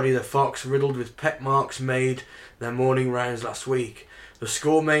dead body of the fox riddled with peck marks made their morning rounds last week. The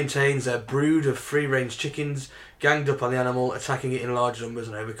school maintains their brood of free-range chickens ganged up on the animal, attacking it in large numbers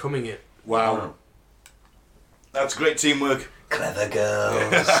and overcoming it. Wow. That's great teamwork. Clever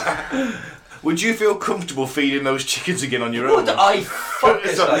girls. Would you feel comfortable feeding those chickens again on your own? Would I fuck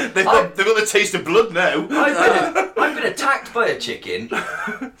It's like, they've got the taste of blood now. I've been attacked by a chicken.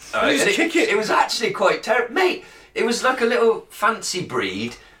 It was actually quite terrible. Mate, it was like a little fancy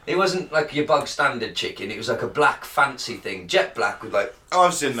breed. It wasn't like your bog standard chicken. It was like a black fancy thing. Jet black with like Oh,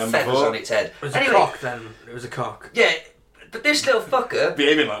 I've seen them feathers before. on its head. It was a cock then. It was a cock. Yeah, but this little fucker,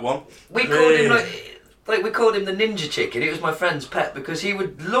 Behaving like one. we called him like we called him the ninja chicken. It was my friend's pet because he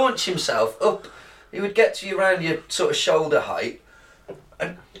would launch himself up. He would get to you around your sort of shoulder height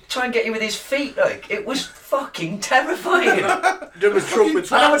and try and get you with his feet. Like, it was fucking terrifying. There was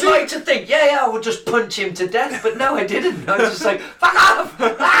trumpets. And I would like to think, I would just punch him to death, but no, I didn't. I was just like, fuck off!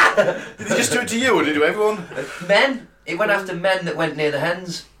 Ah! Did he just do it to you or did he do everyone? Men. It went after men that went near the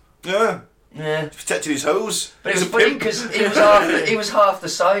hens. Yeah. Yeah. Protected his hose. But it He's was a funny pimp. because he was half the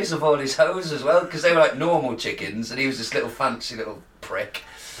size of all his hoes as well, because they were like normal chickens, and he was this little fancy little prick.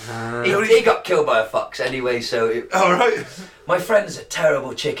 He got killed by a fox anyway, so... Alright. My friend's a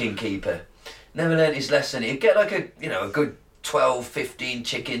terrible chicken keeper. Never learned his lesson. He'd get like a good 12, 15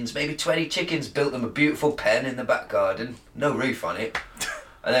 chickens, maybe 20 chickens, built them a beautiful pen in the back garden, no roof on it.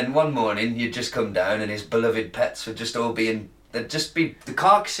 And then one morning you'd just come down and his beloved pets would just all be the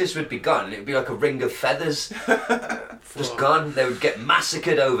carcasses would be gone and it would be like a ring of feathers. Just gone. They would get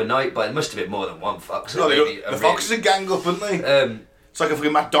massacred overnight by, there must have been more than one fox. No, the foxes are gang up, aren't they? It's like a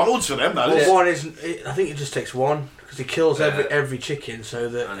fucking McDonald's for them, that is. Well, one isn't. I think it just takes one because he kills every chicken so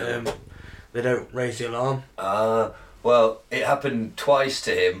that they don't raise the alarm. Well, it happened twice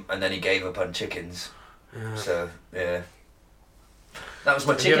to him, and then he gave up on chickens. Yeah. So that was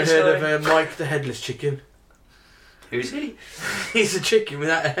my Have you chicken ever story. heard of Mike the Headless Chicken? Who's he? He's a chicken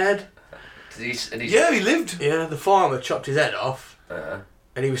without a head. Yeah, he lived. Yeah, the farmer chopped his head off,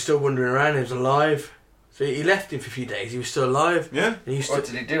 and he was still wandering around. He was alive. So he left him for a few days. He was still alive. Yeah. And What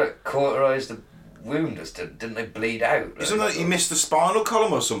did he do? Like cauterise the wound? Didn't they bleed out? Isn't that he missed the spinal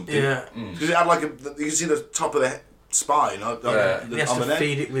column or something? Yeah. Because it had like you can see the top of the spine on He has the to neck.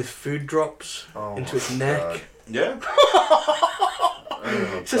 feed it with food drops into its neck. Yeah.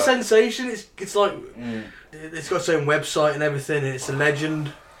 It's a sensation. It's like it's got its own website and everything, and it's a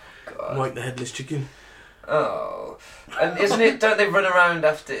legend. Mike the Headless Chicken. Oh, and isn't it? Don't they run around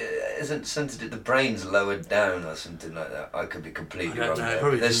after? Isn't something the brain's lowered down or something like that? I could be completely I wrong. don't know, There.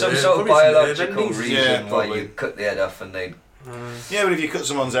 probably There's some some nerve- sort of probably some nerve biological endings. reason Yeah, why probably. you cut the head off and they. Yeah, but if you cut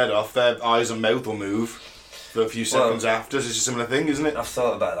someone's head off, their eyes and mouth will move for a few seconds after. It's a similar thing, isn't it? I've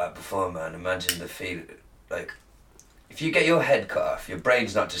thought about that before, man. Imagine the feel, like, if you get your head cut off, your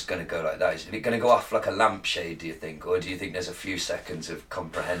brain's not just going to go like that. Is it going to go off like a lampshade, do you think? Or do you think there's a few seconds of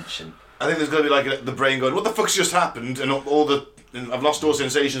comprehension? I think there's going to be like the brain going, "What the fuck's just happened?" And I've lost all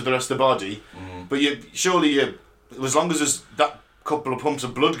sensations of the rest of the body. But surely, as long as there's that couple of pumps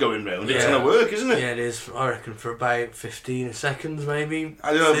of blood going round, it's going to work, isn't it? Yeah, it is. I reckon for about 15 seconds, maybe.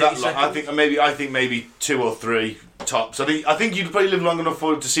 I don't know if that 30 long. I think maybe 2 or 3 tops. I think you'd probably live long enough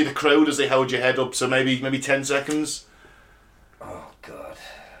for to see the crowd as they held your head up. So maybe 10 seconds. Oh, God.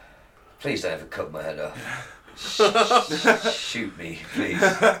 Please don't ever cut my head off. Shoot me, please.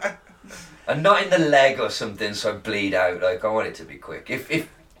 And not in the leg or something so I bleed out. Like, I want it to be quick. If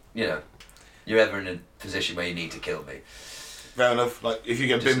you're ever in a position where you need to kill me. Fair enough. Like if you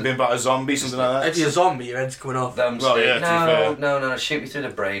get bitten by a zombie, something like that. If you're a zombie, your head's coming off. Well, yeah, to be fair. No, shoot me through the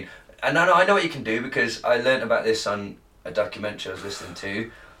brain. And I know what you can do because I learnt about this on a documentary I was listening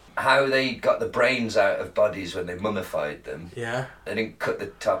to. How they got the brains out of bodies when they mummified them. Yeah. They didn't cut the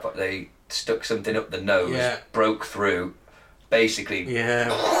top up, they stuck something up the nose, Yeah. broke through, basically, Yeah.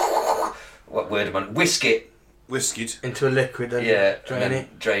 what word am I, whisk it, Whiskeyed. Into a liquid and drain and then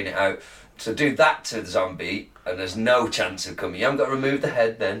it. drain it out. So do that to the zombie and there's no chance of coming. You haven't got to remove the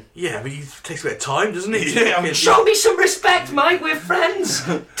head then. Yeah, but it takes a bit of time, doesn't it? Yeah, I'm Show me some respect, Mike, we're friends.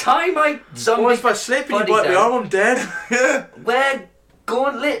 Tie my zombie What if I slip and you body bite me down. arm, I'm dead. Wear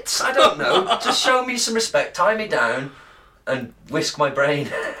gauntlets, I don't know. Just show me some respect, tie me down and whisk my brain.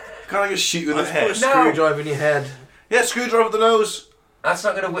 Can't I just shoot you in the Put a head? No. screwdriver in your head. Yeah, screwdriver up the nose. That's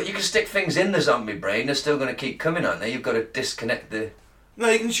not going to work. You can stick things in the zombie brain, they're still going to keep coming, aren't they? You've got to disconnect the... No,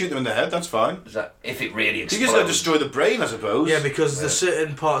 you can shoot them in the head, that's fine. Is that, if it really You explodes. just got to destroy the brain, I suppose. Yeah, because there's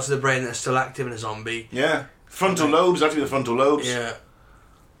certain parts of the brain that are still active in a zombie. Yeah. Frontal lobes, that have to be the frontal lobes. Yeah.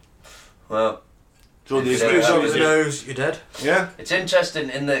 Well, So the If Screws Yeah, over explosions. the nose, you're dead. Yeah. it's interesting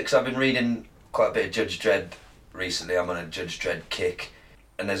in the... Because I've been reading quite a bit of Judge Dredd recently. I'm on a Judge Dredd kick.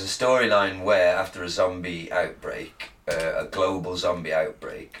 And there's a storyline where, after a zombie outbreak, a global zombie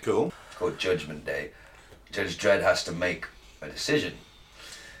outbreak, Cool. called Judgment Day, Judge Dredd has to make a decision.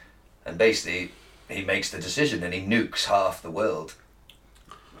 And basically, he makes the decision and he nukes half the world.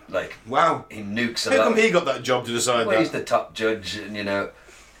 Like, Wow. he nukes a How lot. come he got that job to decide Well, he's that? the top judge, and you know,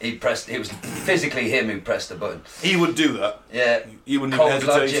 it was physically him who pressed the button. He would do that. Yeah, You wouldn't even cold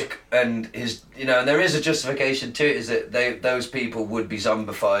hesitate. logic, and his, you know, and there is a justification to it. Is that those people would be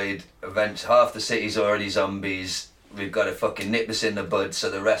zombified. Eventually, half the city's already zombies. We've got to fucking nip this in the bud,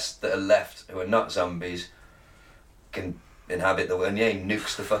 so the rest that are left, who are not zombies, can inhabit the world. And yeah, he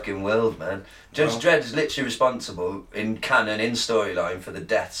nukes the fucking world, man. Judge Wow. Dredd is literally responsible in canon, in storyline, for the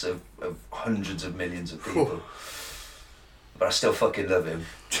deaths of hundreds of millions of people. But I still fucking love him.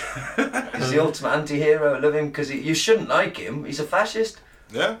 He's the ultimate anti-hero. I love him because you shouldn't like him. He's a fascist,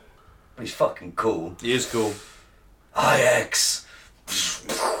 Yeah. but he's fucking cool. He is cool. IX.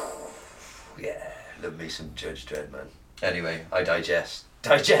 Yeah, love me some Judge Dredd, man. Anyway, I digest.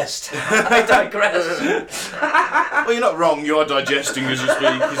 I digress. Well, you're not wrong. You are digesting as you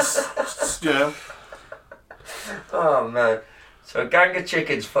speak. It's, you know. Oh man. So a gang of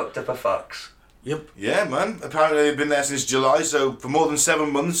chickens fucked up a fox. Yep. Yeah, man. Apparently they've been there since July, so for more than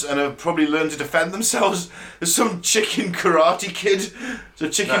 7 months, and have probably learned to defend themselves. There's some chicken karate kid, so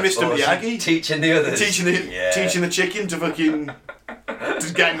chicken That's Mr. awesome. Miyagi, Teaching the others. teaching the chicken to fucking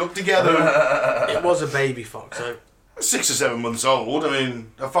to gang up together. It was a baby fox, so 6 or 7 months old. I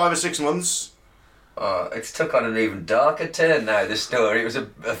mean, 5 or 6 months. It's took on an even darker turn now, this story. It was a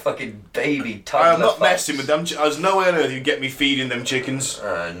fucking baby I toddler am not fox. messing with them. There's no way on earth you'd get me feeding them chickens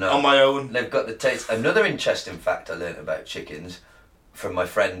No. on my own. They've got the taste. Another interesting fact I learnt about chickens from my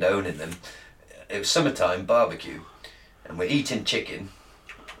friend owning them. It was summertime barbecue, and we're eating chicken.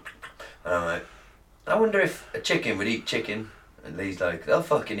 And I'm like, I wonder if a chicken would eat chicken. And Lee's like, they'll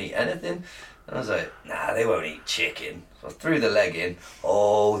fucking eat anything. And I was like, nah, they won't eat chicken. So I threw the leg in.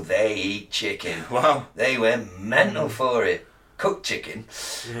 Oh, they eat chicken. Wow. They went mental for it. Cooked chicken.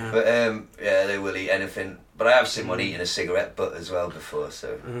 yeah. But yeah, they will eat anything. But I have seen one eating a cigarette butt as well before,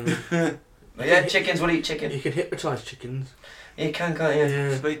 so. But yeah, chickens will eat chicken. You can hypnotise chickens. You can, can't you? Yeah.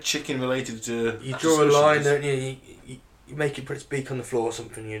 It's very chicken related to. You draw a line, suspicions. don't you? You make it put its beak on the floor or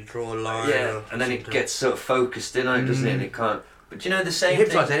something. You draw a line. Yeah, or and then it something. gets sort of focused in on it, doesn't it? And it can't. But you know the You same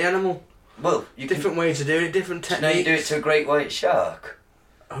hypnotise thing. any animal. Well, you Different ways of doing it. Different can. You know, techniques. you do it to a great white shark.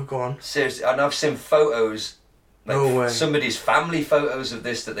 Oh, go on. Seriously, and I've seen photos, like No way. somebody's family photos of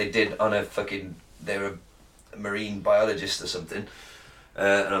this that they did on a fucking. They were a marine biologist or something.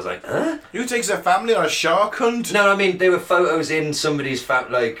 And I was like, huh? Who takes their family on a shark hunt? No, I mean they were photos in somebody's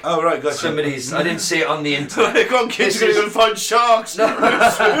like Oh, right, gotcha. somebody's. I didn't see it on the internet. Come on, kids, This we're is- going to find sharks. Come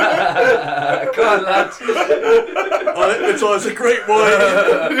on, lads. I hypnotise a great white.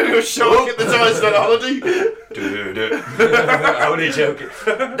 We're going to go shark at the time on holiday. I'm only joking.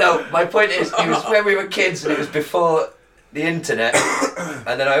 No, my point is, it was when we were kids and it was before the internet,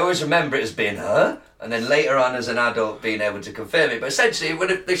 and then I always remember it as being and then later on as an adult being able to confirm it. But essentially,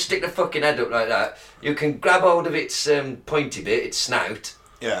 when they stick the fucking head up like that, you can grab hold of its pointy bit, its snout,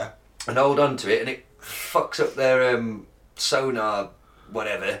 Yeah. and hold on to it, and it fucks up their sonar,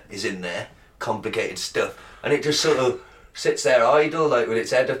 whatever is in there, complicated stuff, and it just sort of sits there idle, like with its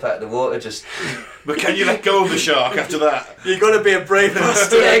head up out of the water, just But can you let go of the shark after that? You got to be a brave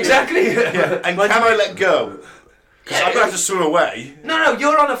bastard. yeah, exactly. And can I let go? Because I'm going to have to swim away. No,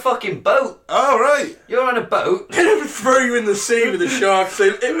 you're on a fucking boat. Oh, right. You're on a boat. They never throw you in the sea with a shark. So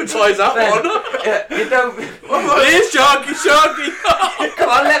hypnotise that Ben, one. yeah, you don't. Here's Sharky, Sharky. Come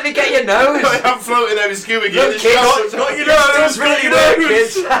on, let me get your nose. I'm floating over scuba gear. Look, kids, Got your nose. It's Got really your work, nose.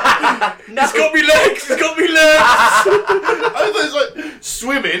 kids. No. He's got me legs. He's got me legs. I thought it was like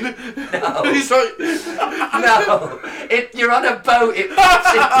swimming. No. And he's like, No, you're on a boat. It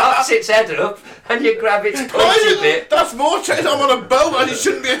pops its head up, and you grab its why pointy is it? bit. That's more chance I'm on a boat and it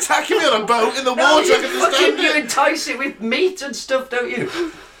shouldn't be attacking me on a boat in the No, water. I you can fucking understand you it. entice it with meat and stuff, don't you?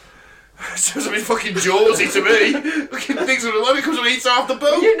 Sounds a bit fucking Jawsy to me. Fucking things when it comes and eats half the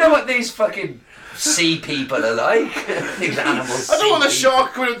boat. You know what these fucking sea people are like. These animals. I don't want a sea people.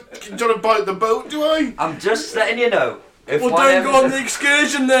 shark trying to bite the boat, do I? I'm just letting you know. If Well, one don't ever- go on the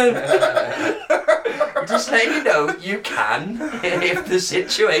excursion then. Just letting you know, you can, if the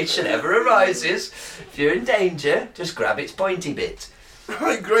situation ever arises. If you're in danger, just grab its pointy bit.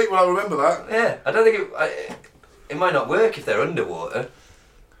 Right, great. Well, I'll remember that. Yeah, I don't think it might not work if they're underwater.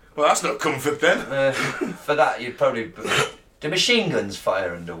 Well, that's not comfort then. For that, you'd probably... Do machine guns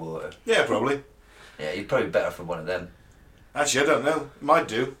fire underwater? Yeah, probably. Yeah, you'd probably be better for one of them. Actually, I don't know. Might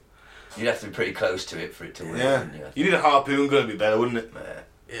do. You'd have to be pretty close to it for it to work. Yeah. wouldn't you? You need a harpoon gun to be better, wouldn't it?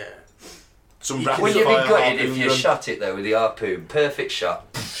 Yeah. Some You rapid Wouldn't you be fire gutted if harpoon you gun. shot it though with the harpoon? Perfect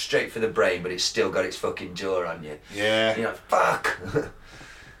shot, straight for the brain, but it's still got its fucking jaw on you. Yeah. You're like, fuck!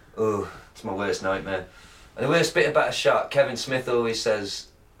 Oh, it's my worst nightmare. And the worst bit about a shark, Kevin Smith always says,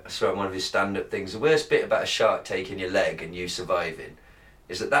 I saw on one of his stand-up things, the worst bit about a shark taking your leg and you surviving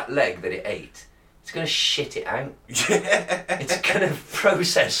is that leg that it ate, it's going to shit it out. Yeah. It's going to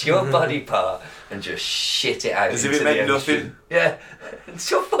process your body part and just shit it out As into if it meant the ocean. nothing. Yeah,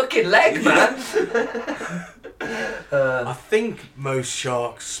 it's your fucking leg, man. I think most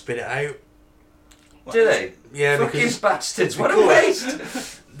sharks spit it out. Do they? Yeah, Fucking because bastards, what a because-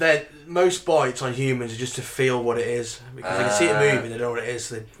 waste! most bites on humans are just to feel what it is. Because they can see it moving, they know what it is,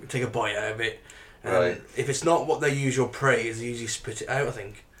 so they take a bite out of it. And Right. if it's not what their usual prey is, they usually spit it out, I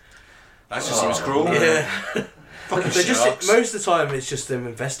think. That just seems cruel. Yeah. Fucking They're sharks. most of the time it's just them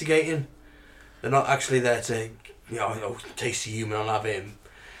investigating. They're not actually there to, taste a human, I'll have him.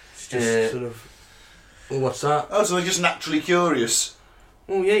 It's just sort of, well, what's that? Oh, so they're just naturally curious.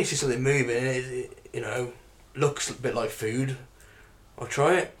 Oh yeah, you see something moving, it looks a bit like food. I'll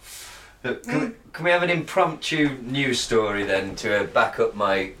try it. Can we have an impromptu news story then to back up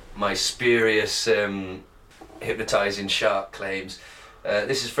my spurious hypnotising shark claims?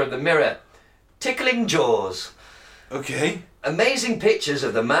 This is from the Mirror. Tickling jaws. Okay. Amazing pictures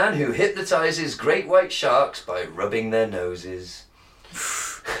of the man who hypnotises great white sharks by rubbing their noses.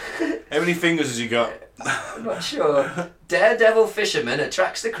 How many fingers has he got? I'm not sure. Daredevil fisherman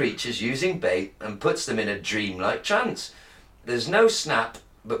attracts the creatures using bait and puts them in a dreamlike trance. There's no snap,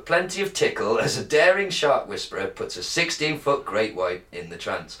 but plenty of tickle as a daring shark whisperer puts a 16-foot great white in the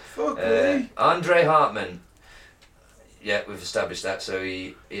trance. Fuck me. Andre Hartman. Yeah, we've established that. So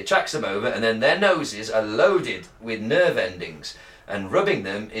he attracts them over, and then their noses are loaded with nerve endings, and rubbing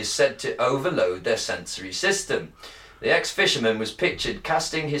them is said to overload their sensory system. The ex-fisherman was pictured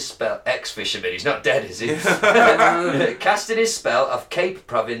casting his spell... Ex-fisherman, he's not dead, is he? Casting his spell of Cape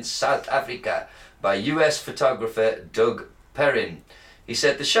Province, South Africa, by US photographer Doug Perrin. He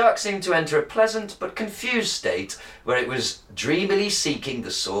said the shark seemed to enter a pleasant but confused state where it was dreamily seeking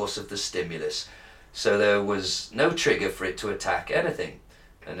the source of the stimulus. So there was no trigger for it to attack anything.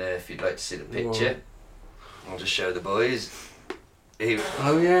 And if you'd like to see the picture, I'll just show the boys.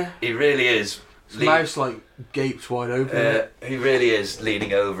 Oh yeah. He really is. His mouth's like gaped wide open. He really is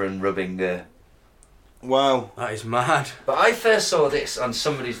leaning over and rubbing. Wow. That is mad. But I first saw this on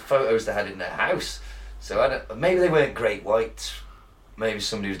somebody's photos they had in their house. So I don't. Maybe they weren't great whites. Maybe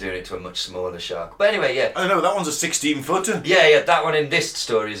somebody was doing it to a much smaller shark. But anyway, yeah. I don't know, that one's a 16-footer. Yeah, that one in this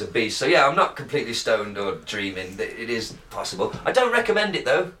story is a beast. So yeah, I'm not completely stoned or dreaming. It is possible. I don't recommend it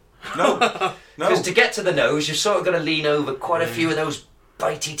though. No. Because No. to get to the nose, you've sort of got to lean over quite a few of those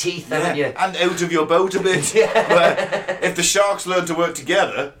bitey teeth, haven't you? And out of your boat a bit. Yeah. Where if the sharks learn to work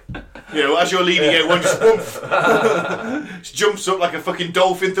together, as you're leaning out, one just woof, just jumps up like a fucking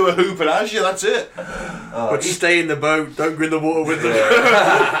dolphin through a hoop and has you, that's it. But stay in the boat, don't go in the water with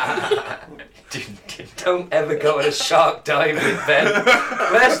them. Don't ever go on a shark dive with Ben.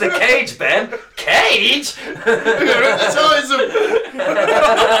 Where's the cage, Ben? Cage? Hypnotise them.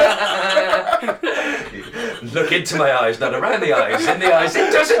 Look into my eyes, not around the eyes, in the eyes.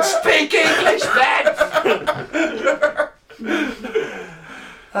 It doesn't speak English, Ben!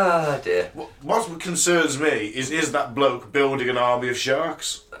 Ah, dear. What concerns me is that bloke building an army of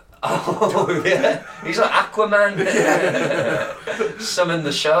sharks. Oh, yeah. He's like Aquaman. Summon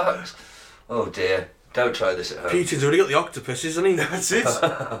the sharks. Oh, dear. Don't try this at home. Peter's already got the octopus, isn't he? That's it.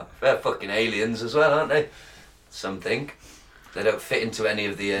 They're fucking aliens as well, aren't they? Some think. They don't fit into any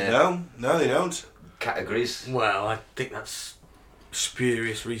of the No, they don't. categories. Well, I think that's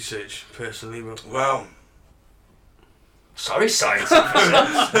spurious research, personally. But Well, Sorry, science officer.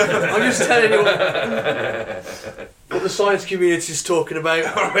 I'm just telling you what the science community is talking about.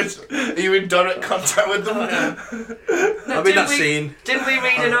 alright. Are you in direct contact with them? I'm in that scene. Didn't we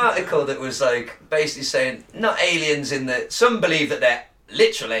read an article that was like basically saying not aliens in that some believe that they're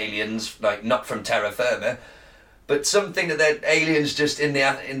literal aliens, like not from terra firma, but something that they're aliens just in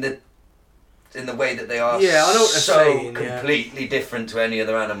the in the way that they are Yeah, I know what they're so saying, yeah. completely different to any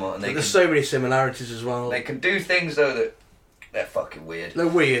other animal, and There's so many similarities as well. they can do things though that they're fucking weird. They're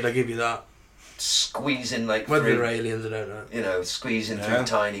weird, I give you that. Squeezing like Whether through, they're aliens, I don't know. you know, squeezing Yeah. through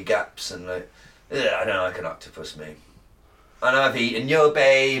tiny gaps and like, I don't like an octopus, me. And I've eaten your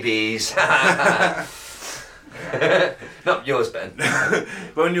babies. Not yours, Ben.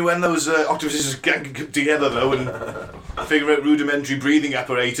 But when those octopuses gang together though and figure out rudimentary breathing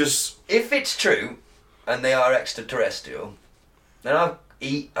apparatus. If it's true, and they are extraterrestrial, then I've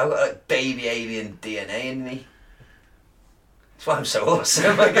got like baby alien DNA in me. That's why I'm so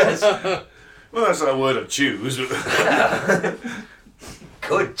awesome, I guess. Well, that's not a word I choose, but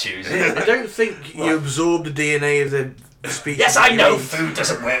Could choose it. I don't think you absorb the DNA of the species. Yes, I know you eat. food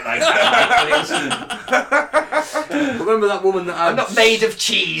doesn't work like that. Remember that woman that had I'm not made of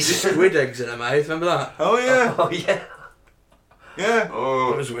cheese. squid eggs in her mouth? Remember that? oh yeah, Oh, yeah. yeah. That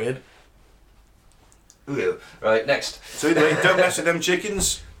Oh. was weird. Right, next. So anyway, don't mess with them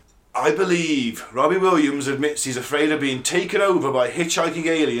chickens. I believe Robbie Williams admits he's afraid of being taken over by hitchhiking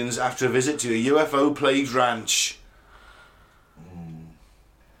aliens after a visit to a UFO-plagued ranch.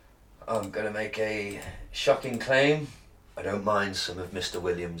 I'm going to make a shocking claim. I don't mind some of Mr.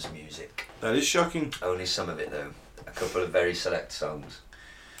 Williams' music. That is shocking. Only some of it, though. A couple of very select songs.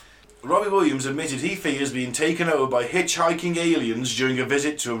 Robbie Williams admitted he fears being taken over by hitchhiking aliens during a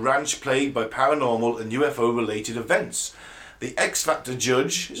visit to a ranch plagued by paranormal and UFO-related events. The X Factor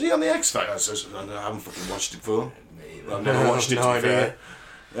judge, is he on the X Factor? I haven't fucking watched it before. I've never watched it, to No be fair.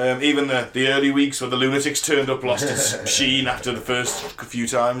 Even the early weeks where the lunatics turned up lost its sheen after the first few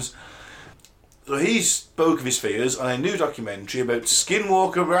times. So he spoke of his fears on a new documentary about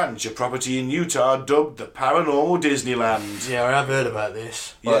Skinwalker Ranch, a property in Utah dubbed the Paranormal Disneyland. Yeah, I have heard about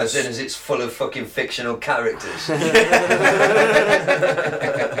this. Well, Yes. as in, as it's full of fucking fictional characters.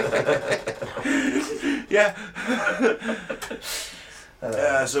 Yeah.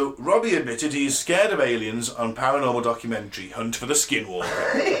 So Robbie admitted he's scared of aliens on paranormal documentary Hunt for the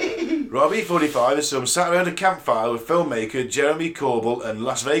Skinwalker. Robbie, 45, is sat around a campfire with filmmaker Jeremy Corbell and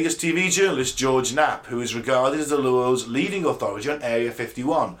Las Vegas TV journalist George Knapp, who is regarded as the world's leading authority on Area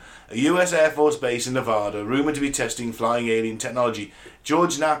 51, a US Air Force base in Nevada, rumoured to be testing flying alien technology.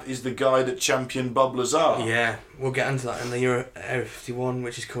 George Knapp is the guy that championed Bob Lazar. Yeah, we'll get into that in the Area 51,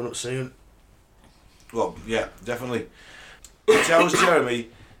 which is coming up soon. Well, yeah, definitely. He tells Jeremy,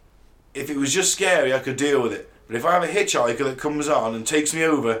 if it was just scary, I could deal with it. But if I have a hitchhiker that comes on and takes me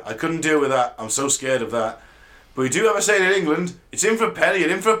over, I couldn't deal with that. I'm so scared of that. But we do have a saying in England, it's in for a penny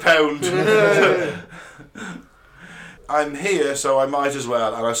and in for a pound. I'm here, so I might as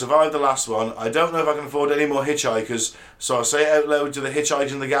well. And I survived the last one. I don't know if I can afford any more hitchhikers, so I'll say it out loud to the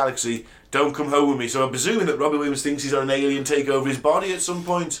hitchhikers in the galaxy, don't come home with me. So I'm presuming that Robbie Williams thinks he's had an alien take over his body at some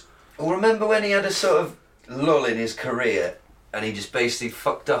point. Well, remember when he had a sort of lull in his career and he just basically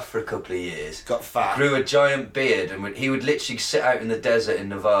fucked off for a couple of years? Got fat. Grew a giant beard and he would literally sit out in the desert in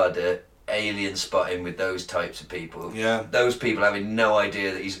Nevada, alien spotting with those types of people. Yeah. Those people having no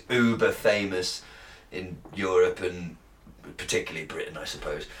idea that he's uber famous in Europe and particularly Britain, I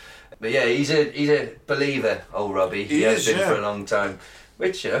suppose. But yeah, he's a believer, old Robbie. He has been for a long time.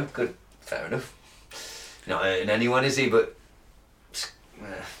 Which, you know, good, fair enough. Not hurting anyone, is he? But I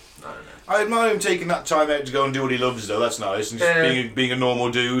don't know. I admire him taking that time out to go and do what he loves, though. That's nice. And just being a normal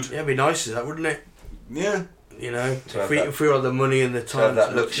dude. Yeah, it'd be nice as that, wouldn't it? Yeah. You know, have if we had the money and the To have time.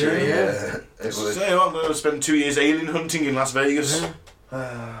 that luxury, Yeah. it would. So, you know, I'm going to spend 2 years alien hunting in Las Vegas.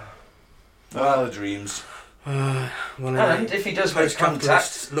 Well, the dreams. Well, And if he does make contact,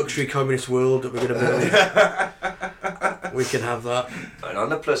 post-capitalist, luxury communist world that we're going to build, we can have that. and on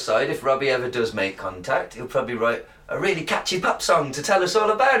the plus side, if Robbie ever does make contact, he'll probably write a really catchy pop song to tell us all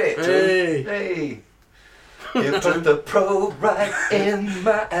about it. Hey. Hey. You put the probe right in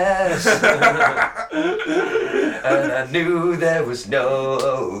my ass. And I knew there was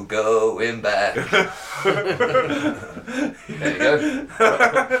no going back. There you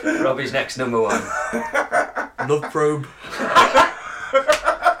go. Robbie's next number one. Love probe.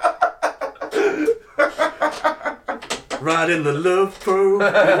 Right in the love probe.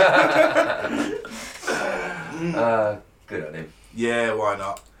 Good on him. Yeah, why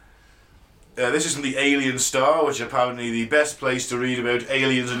not? This is from the Alien Star, which is apparently the best place to read about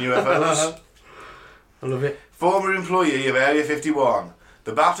aliens and UFOs. I love it. Former employee of Area 51.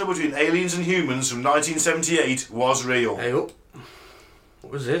 The battle between aliens and humans from 1978 was real. Hey up.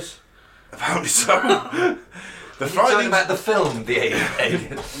 What was this? Apparently so. The You're talking frightening about the film, The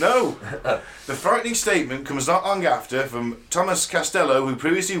Alien. No. The frightening statement comes not long after from Thomas Costello, who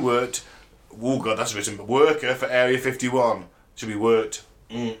previously worked. Oh God, that's written. Worker for Area 51. Should be worked.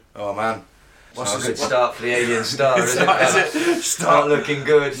 Oh man. It's not a good start for the Alien Star, is it? Is it? Not looking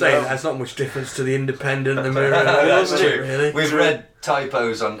good. Saying no. that's not much difference to the Independent, the Mirror. That's is it, true. really? We've read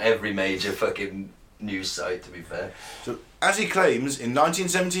typos on every major fucking news site, to be fair. So, as he claims, in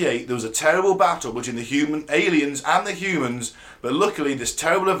 1978 there was a terrible battle between the aliens and the humans, but luckily this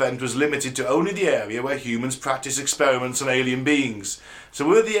terrible event was limited to only the area where humans practice experiments on alien beings. So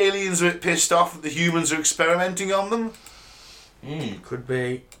were the aliens a bit pissed off that the humans are experimenting on them? Could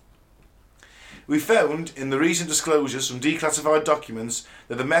be. We found in the recent disclosures from declassified documents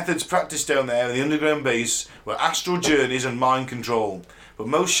that the methods practiced down there in the underground base were astral journeys and mind control. But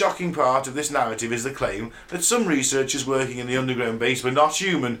most shocking part of this narrative is the claim that some researchers working in the underground base were not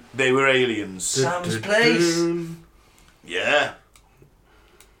human, they were aliens. Sam's Place. Yeah.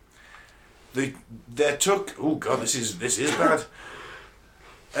 There took... Oh God, this is bad.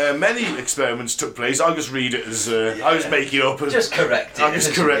 Many experiments took place. I'll just read it as I was making up. Just correct it. I'll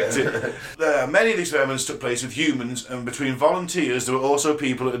just correct it. Many of the experiments took place with humans, and between volunteers there were also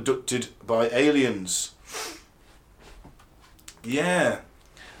people abducted by aliens. Yeah.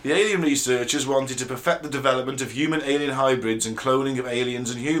 The alien researchers wanted to perfect the development of human-alien hybrids and cloning of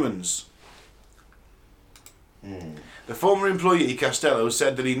aliens and humans. The former employee, Costello,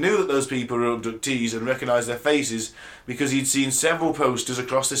 said that he knew that those people were abductees and recognised their faces because he'd seen several posters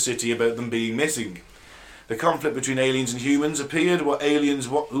across the city about them being missing. The conflict between aliens and humans appeared when aliens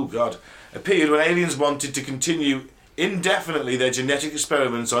wanted to continue indefinitely their genetic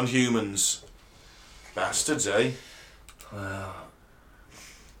experiments on humans. Bastards, eh? Wow.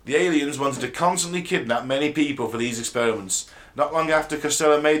 The aliens wanted to constantly kidnap many people for these experiments. Not long after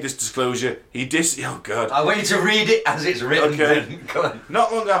Costello made this disclosure, Oh God. I want you to read it as it's written. Okay. Go on.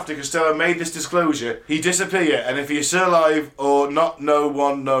 Not long after Costello made this disclosure, he disappeared, and if he's still alive or not, no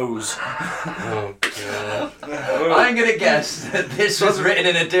one knows. Oh, God. I'm going to guess that this was written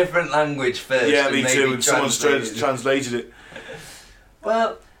in a different language first. Yeah, and me maybe too, and someone's translated. translated it.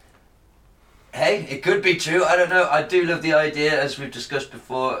 Well, hey, it could be true. I don't know. I do love the idea, as we've discussed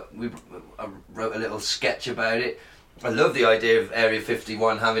before. I wrote a little sketch about it. I love the idea of Area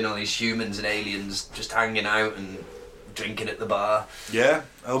 51 having all these humans and aliens just hanging out and drinking at the bar. Yeah,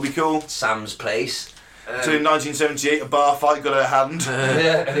 that'll be cool. Sam's Place. So in 1978, a bar fight got out of hand.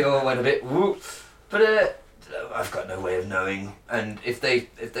 Yeah, and it all went a bit whoop. But I've got no way of knowing. And if they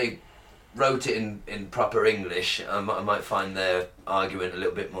wrote it in proper English, I might find their argument a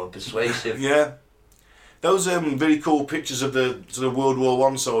little bit more persuasive. Yeah. Those really cool pictures of the sort of World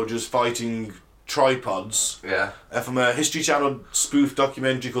War I soldiers fighting tripods. Yeah. From a History Channel spoof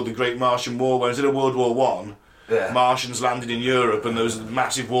documentary called The Great Martian War, where instead of World War One, Yeah. Martians landed in Europe and there was a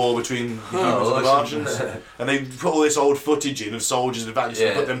massive war between the humans and the awesome. Martians. And they put all this old footage in of soldiers advancing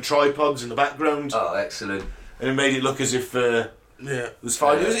and Yeah. put them tripods in the background. Oh, excellent. And it made it look as if it Yeah. was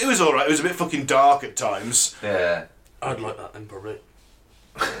fine. Yeah. It was alright. It was a bit fucking dark at times. Yeah. I'd like that then, probably.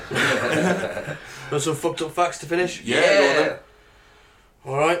 Got some fucked up facts to finish? Yeah, go on then.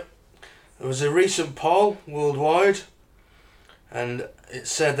 Alright. There was a recent poll worldwide, and it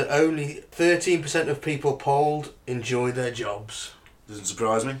said that only 13% of people polled enjoy their jobs. Doesn't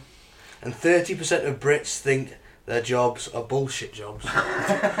surprise me. And 30% of Brits think their jobs are bullshit jobs.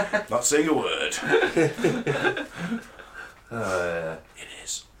 Not saying a word. It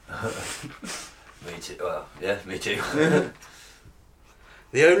is. Me too. Well, yeah, me too.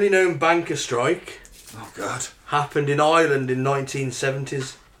 The only known banker strike Oh God. happened in Ireland in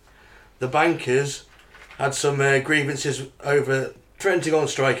 1970s. The bankers had some grievances over threatening to go on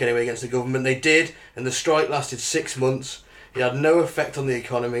strike anyway against the government. They did, and the strike lasted 6 months. It had no effect on the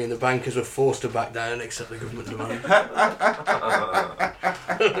economy, and the bankers were forced to back down and accept the government demand. I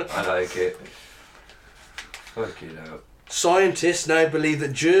like it. Fuck you know. Scientists now believe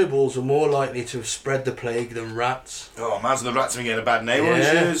that gerbils are more likely to have spread the plague than rats. Oh, imagine the rats have been getting a bad name on Yeah. his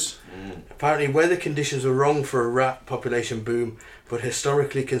shoes. Apparently, weather conditions were wrong for a rat population boom, but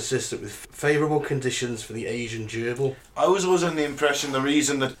historically consistent with favourable conditions for the Asian gerbil. I was always under the impression the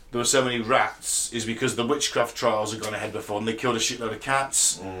reason that there were so many rats is because the witchcraft trials had gone ahead before and they killed a shitload of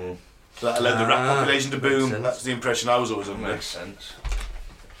cats. So that allowed the rat population to makes boom. sense. That's the impression I was always under. Makes sense.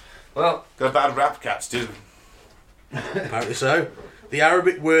 Well, They're bad rap cats, did. Apparently so. The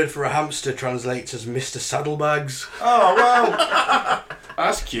Arabic word for a hamster translates as Mr. Saddlebags. Oh, well.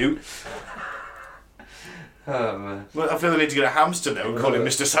 That's cute. oh man. Well, I feel the need to get a hamster now and call him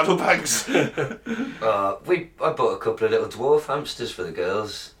Mr. Saddlebags. I bought a couple of little dwarf hamsters for the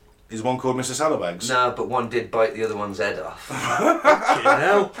girls. Is one called Mr. Saddlebags? No, but one did bite the other one's head off. You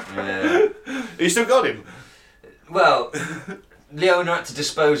know? Yeah. You still got him? Well, Leona had to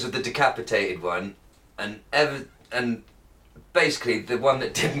dispose of the decapitated one, and basically the one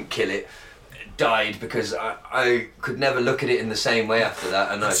that didn't kill it died because I could never look at it in the same way after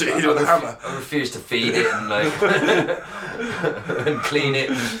that, and So you hit it with a hammer? I refused to feed it and like and clean it.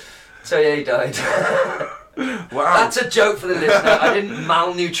 So yeah, he died. Wow. That's a joke for the listener. I didn't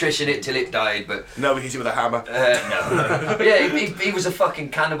malnutrition it till it died, but No, we hit it with a hammer. no. But yeah, he was a fucking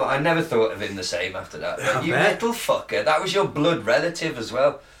cannibal. I never thought of him the same after that. But you bet. little fucker, that was your blood relative as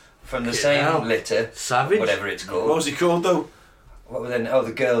well, from the same hell. litter, Savage. whatever it's called. What was he called though? What were they? Oh,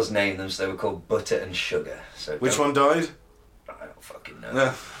 the girls named them, so they were called Butter and Sugar. So Which don't- one died? I don't fucking know.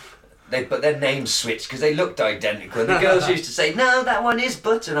 No. But their names switched because they looked identical. And the girls used to say, "No, that one is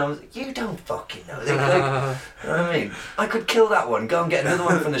Butter," and I was like, "You don't fucking know." They like, you know what I mean? I could kill that one, go and get another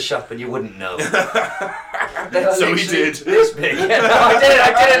one from the shop, and you wouldn't know. They are So he literally did. This big. Yeah, no,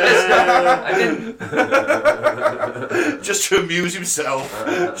 I didn't. Listen. Just to amuse himself.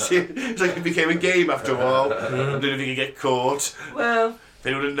 It's like it became a game after a while. I don't know if he could get caught. Well,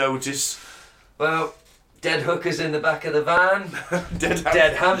 They would have noticed. well, dead hookers in the back of the van, Dead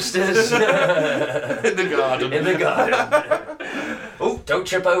dead hamsters in the garden. in the garden. Oh, don't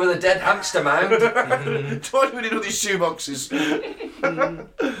trip over the dead hamster mound. Why do we need all these shoeboxes?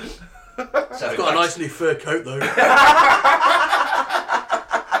 So Got a nice new fur coat though.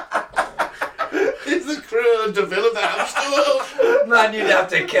 It's the crew and develop the hamster world. Man, you'd have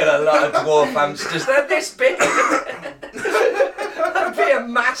to kill a lot of dwarf hamsters. They're this big. I'd be a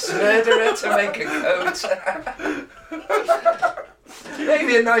mass murderer to make a coat.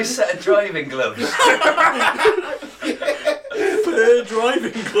 Maybe a nice set of driving gloves. Fur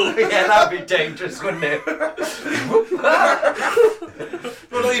driving glove. Yeah, that'd be dangerous, wouldn't it?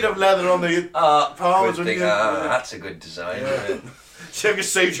 Well, you'd have leather on the palms, Good wouldn't thing. you? That's a good design. Yeah. See, I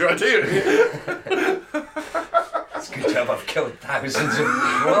just saved your idea. It's a good job I've killed thousands of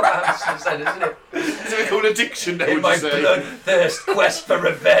dwarf hamsters then, isn't it? It's become an addiction now, In would my you say? bloodthirst quest for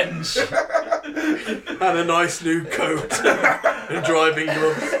revenge. And a nice new coat. And driving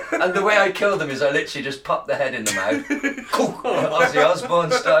gloves. And the way I kill them is I literally just pop the head in the mouth. Ozzy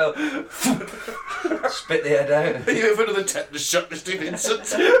Osbourne style. Spit the head out. Are you ever another tetanus shot, Mr.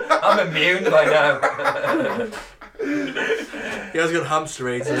 Vincent? I'm immune by now. He has got hamster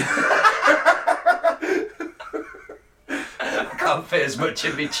AIDS. I can't fit as much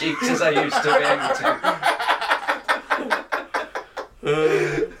in my cheeks as I used to be able to.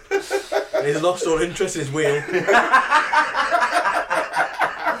 He's lost all interest in his wheel.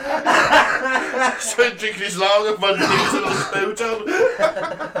 So drinking his lager, but he's a little spout on.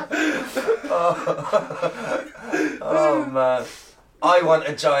 Oh man. I want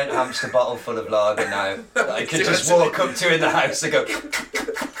a giant hamster bottle full of lager now that I could just walk up to in the house and go.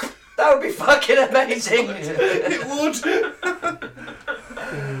 That would be fucking amazing. It would.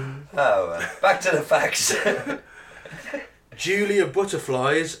 Oh, well. Back to the facts. Julia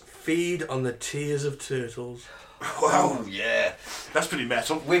butterflies feed on the tears of turtles. Wow, Oh yeah. that's pretty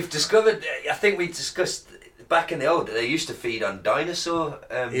metal. We've discovered. I think we discussed back in the old. They used to feed on dinosaur.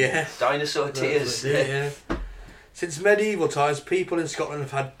 Yeah. Dinosaur tears. Yeah. Since medieval times, people in Scotland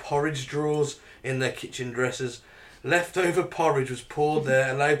have had porridge drawers in their kitchen dressers. Leftover porridge was poured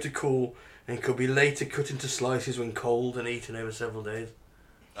there, allowed to cool, and could be later cut into slices when cold and eaten over several days.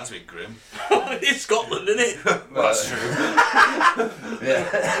 That's a bit grim. It's Scotland, isn't it? Well, that's true.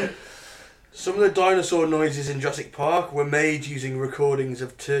 Yeah. Some of the dinosaur noises in Jurassic Park were made using recordings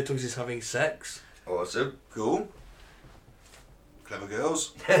of turtles having sex. Awesome. Cool. Clever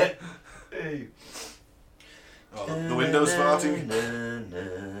girls. Oh, the windows farting.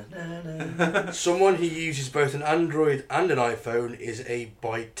 Someone who uses both an Android and an iPhone is a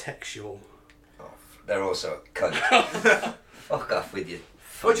bitexual. They're also a cunt. Fuck off with you.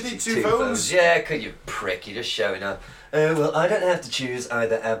 Why do you need two phones? Yeah, could you prick? You're just showing up. Well, I don't have to choose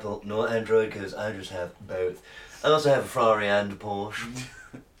either Apple nor Android because I just have both. I also have a Ferrari and a Porsche.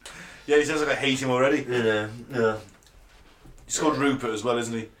 Yeah, he sounds like I hate him already. You know, no, He's called Rupert as well,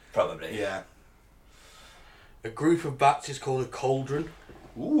 isn't he? probably. Yeah. A group of bats is called a cauldron.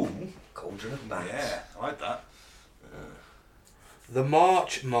 Ooh. Cauldron of bats. Yeah, I like that. The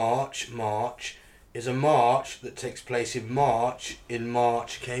March is a march that takes place in March,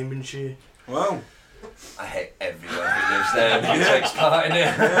 Cambridgeshire. Wow. I hate everyone who lives there and who takes part in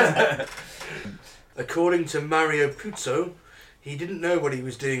it. According to Mario Puzo, he didn't know what he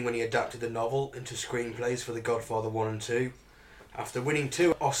was doing when he adapted the novel into screenplays for The Godfather 1 and 2. After winning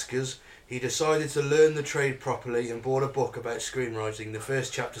 2 Oscars, he decided to learn the trade properly and bought a book about screenwriting. The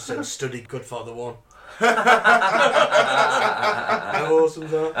first chapter said, study Godfather 1. How awesome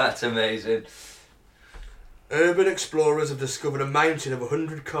is that? That's amazing. Urban explorers have discovered a mountain of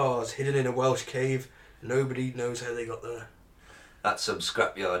 100 cars hidden in a Welsh cave. Nobody knows how they got there. That's some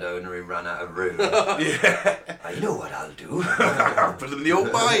scrapyard owner who ran out of room. Yeah. I know what I'll do. Put them in the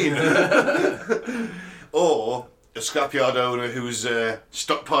old mine. Or a scrapyard owner who's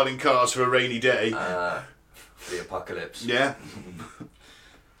stockpiling cars for a rainy day. For the apocalypse. Yeah.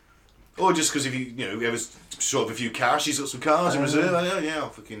 Or just because if you have sort of a few cash, he's got some cars in reserve. I'll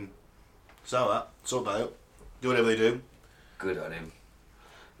fucking sell that, sort that out, do whatever they do. Good on him.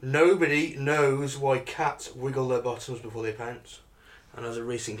 Nobody knows why cats wiggle their bottoms before they pounce. And as a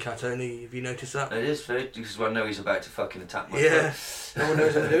recent cat owner, have you noticed that? It is food, because I know he's about to fucking attack my Yeah. foot. No one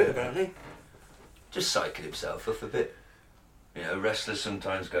knows how to do it, apparently. Just psyching himself up a bit. You know, wrestlers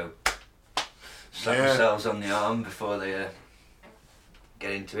sometimes go slap Yeah. themselves on the arm before they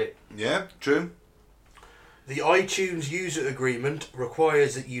get into it. Yeah, true. The iTunes user agreement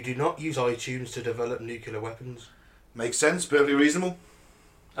requires that you do not use iTunes to develop nuclear weapons. Makes sense, perfectly reasonable.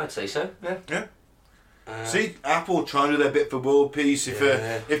 I'd say so, yeah. Yeah. See, Apple trying to do their bit for world peace.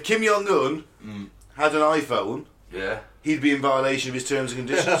 If Kim Jong-un had an iPhone, Yeah. he'd be in violation of his terms and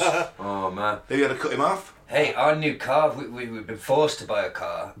conditions. Oh, man. Maybe had to cut him off. Hey, our new car, we've been forced to buy a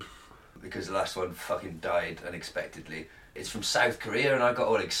car because the last one fucking died unexpectedly. It's from South Korea and I got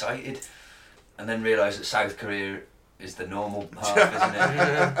all excited and then realised that South Korea is the normal half, isn't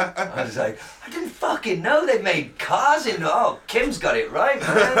it? I was like, I didn't fucking know they made cars in... Oh, Kim's got it right,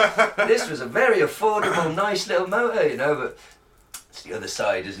 man. This was a very affordable, nice little motor, you know, but it's the other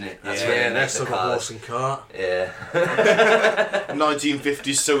side, isn't it? That's where they make that's the sort of cars. horse and cart. Yeah.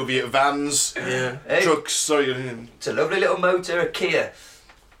 1950s Soviet vans, Yeah. Hey, trucks. Sorry. it's a lovely little motor, a Kia.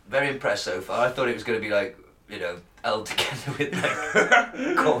 Very impressed so far. I thought it was going to be like, you know, held together with like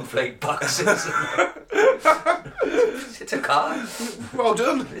cornflake boxes. It's a car. Well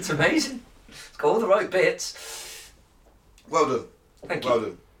done. It's amazing. It's got all the right bits. Well done. Thank you. Well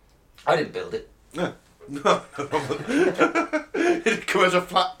done. I didn't build it. No. No. It'd come as a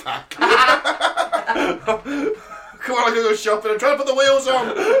flat pack. Come on, I can go shopping. I'm trying to put the wheels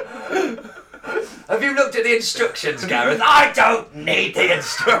on. Have you looked at the instructions, Gareth? I don't need the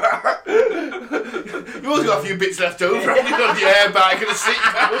instructions. You've always got a few bits left over. You've got the airbag and a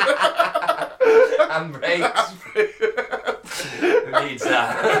seatbelt. And brakes. Who needs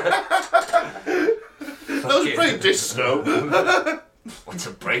that? Those brake discs, though. What's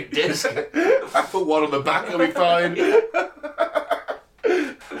a brake disc? I put one on the back, it'll be fine.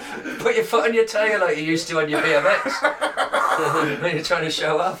 Put your foot on your tail like you used to on your BMX. When you're trying to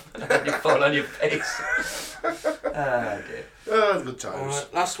show off and you fall on your face. Ah, dear. Oh, good times.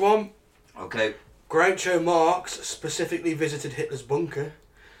 Alright, last one. Okay. Groucho Marx specifically visited Hitler's bunker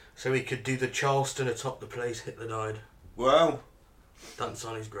so he could do the Charleston atop the place Hitler died. Wow. Dance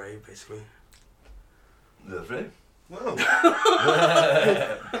on his grave, basically. Lovely. Wow.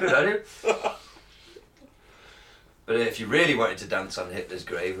 Good on you. But if you really wanted to dance on Hitler's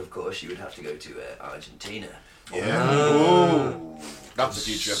grave, of course, you would have to go to Argentina. Yeah. Oh. That's a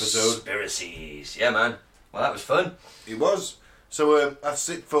future episode. Conspiracies. Yeah, man. Well, that was fun. It was. So that's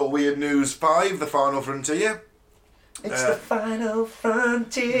it for Weird News 5, the final frontier. It's the final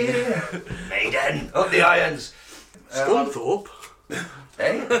frontier. Maiden. Up the irons. Scunthorpe?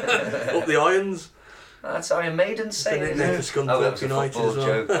 Hey? Up the irons? That's Iron Maiden saying it. nickname for Scunthorpe That was a United football as well.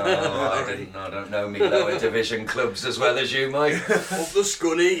 joke. Oh, I don't know me lower division clubs as well as you, Mike. Up the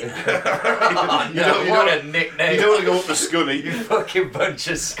Scunny. Oh, no, don't- you what don't- a nickname. You don't want to go up the Scunny. You fucking bunch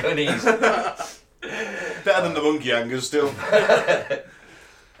of scunnies. Better than the monkey hangers still.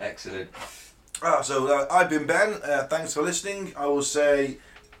 Excellent. So I've been Ben. Thanks for listening. I will say,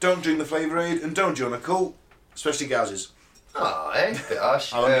 don't drink the Flavour Aid and don't join a cult, especially Gaz's. Oh, eh? Bit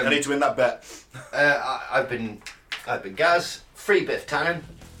harsh. I need to win that bet. I've been Gaz. Free Biff Tannen.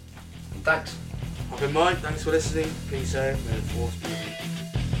 Thanks. I've been Mike, thanks for listening. Peace out. May the force be with you.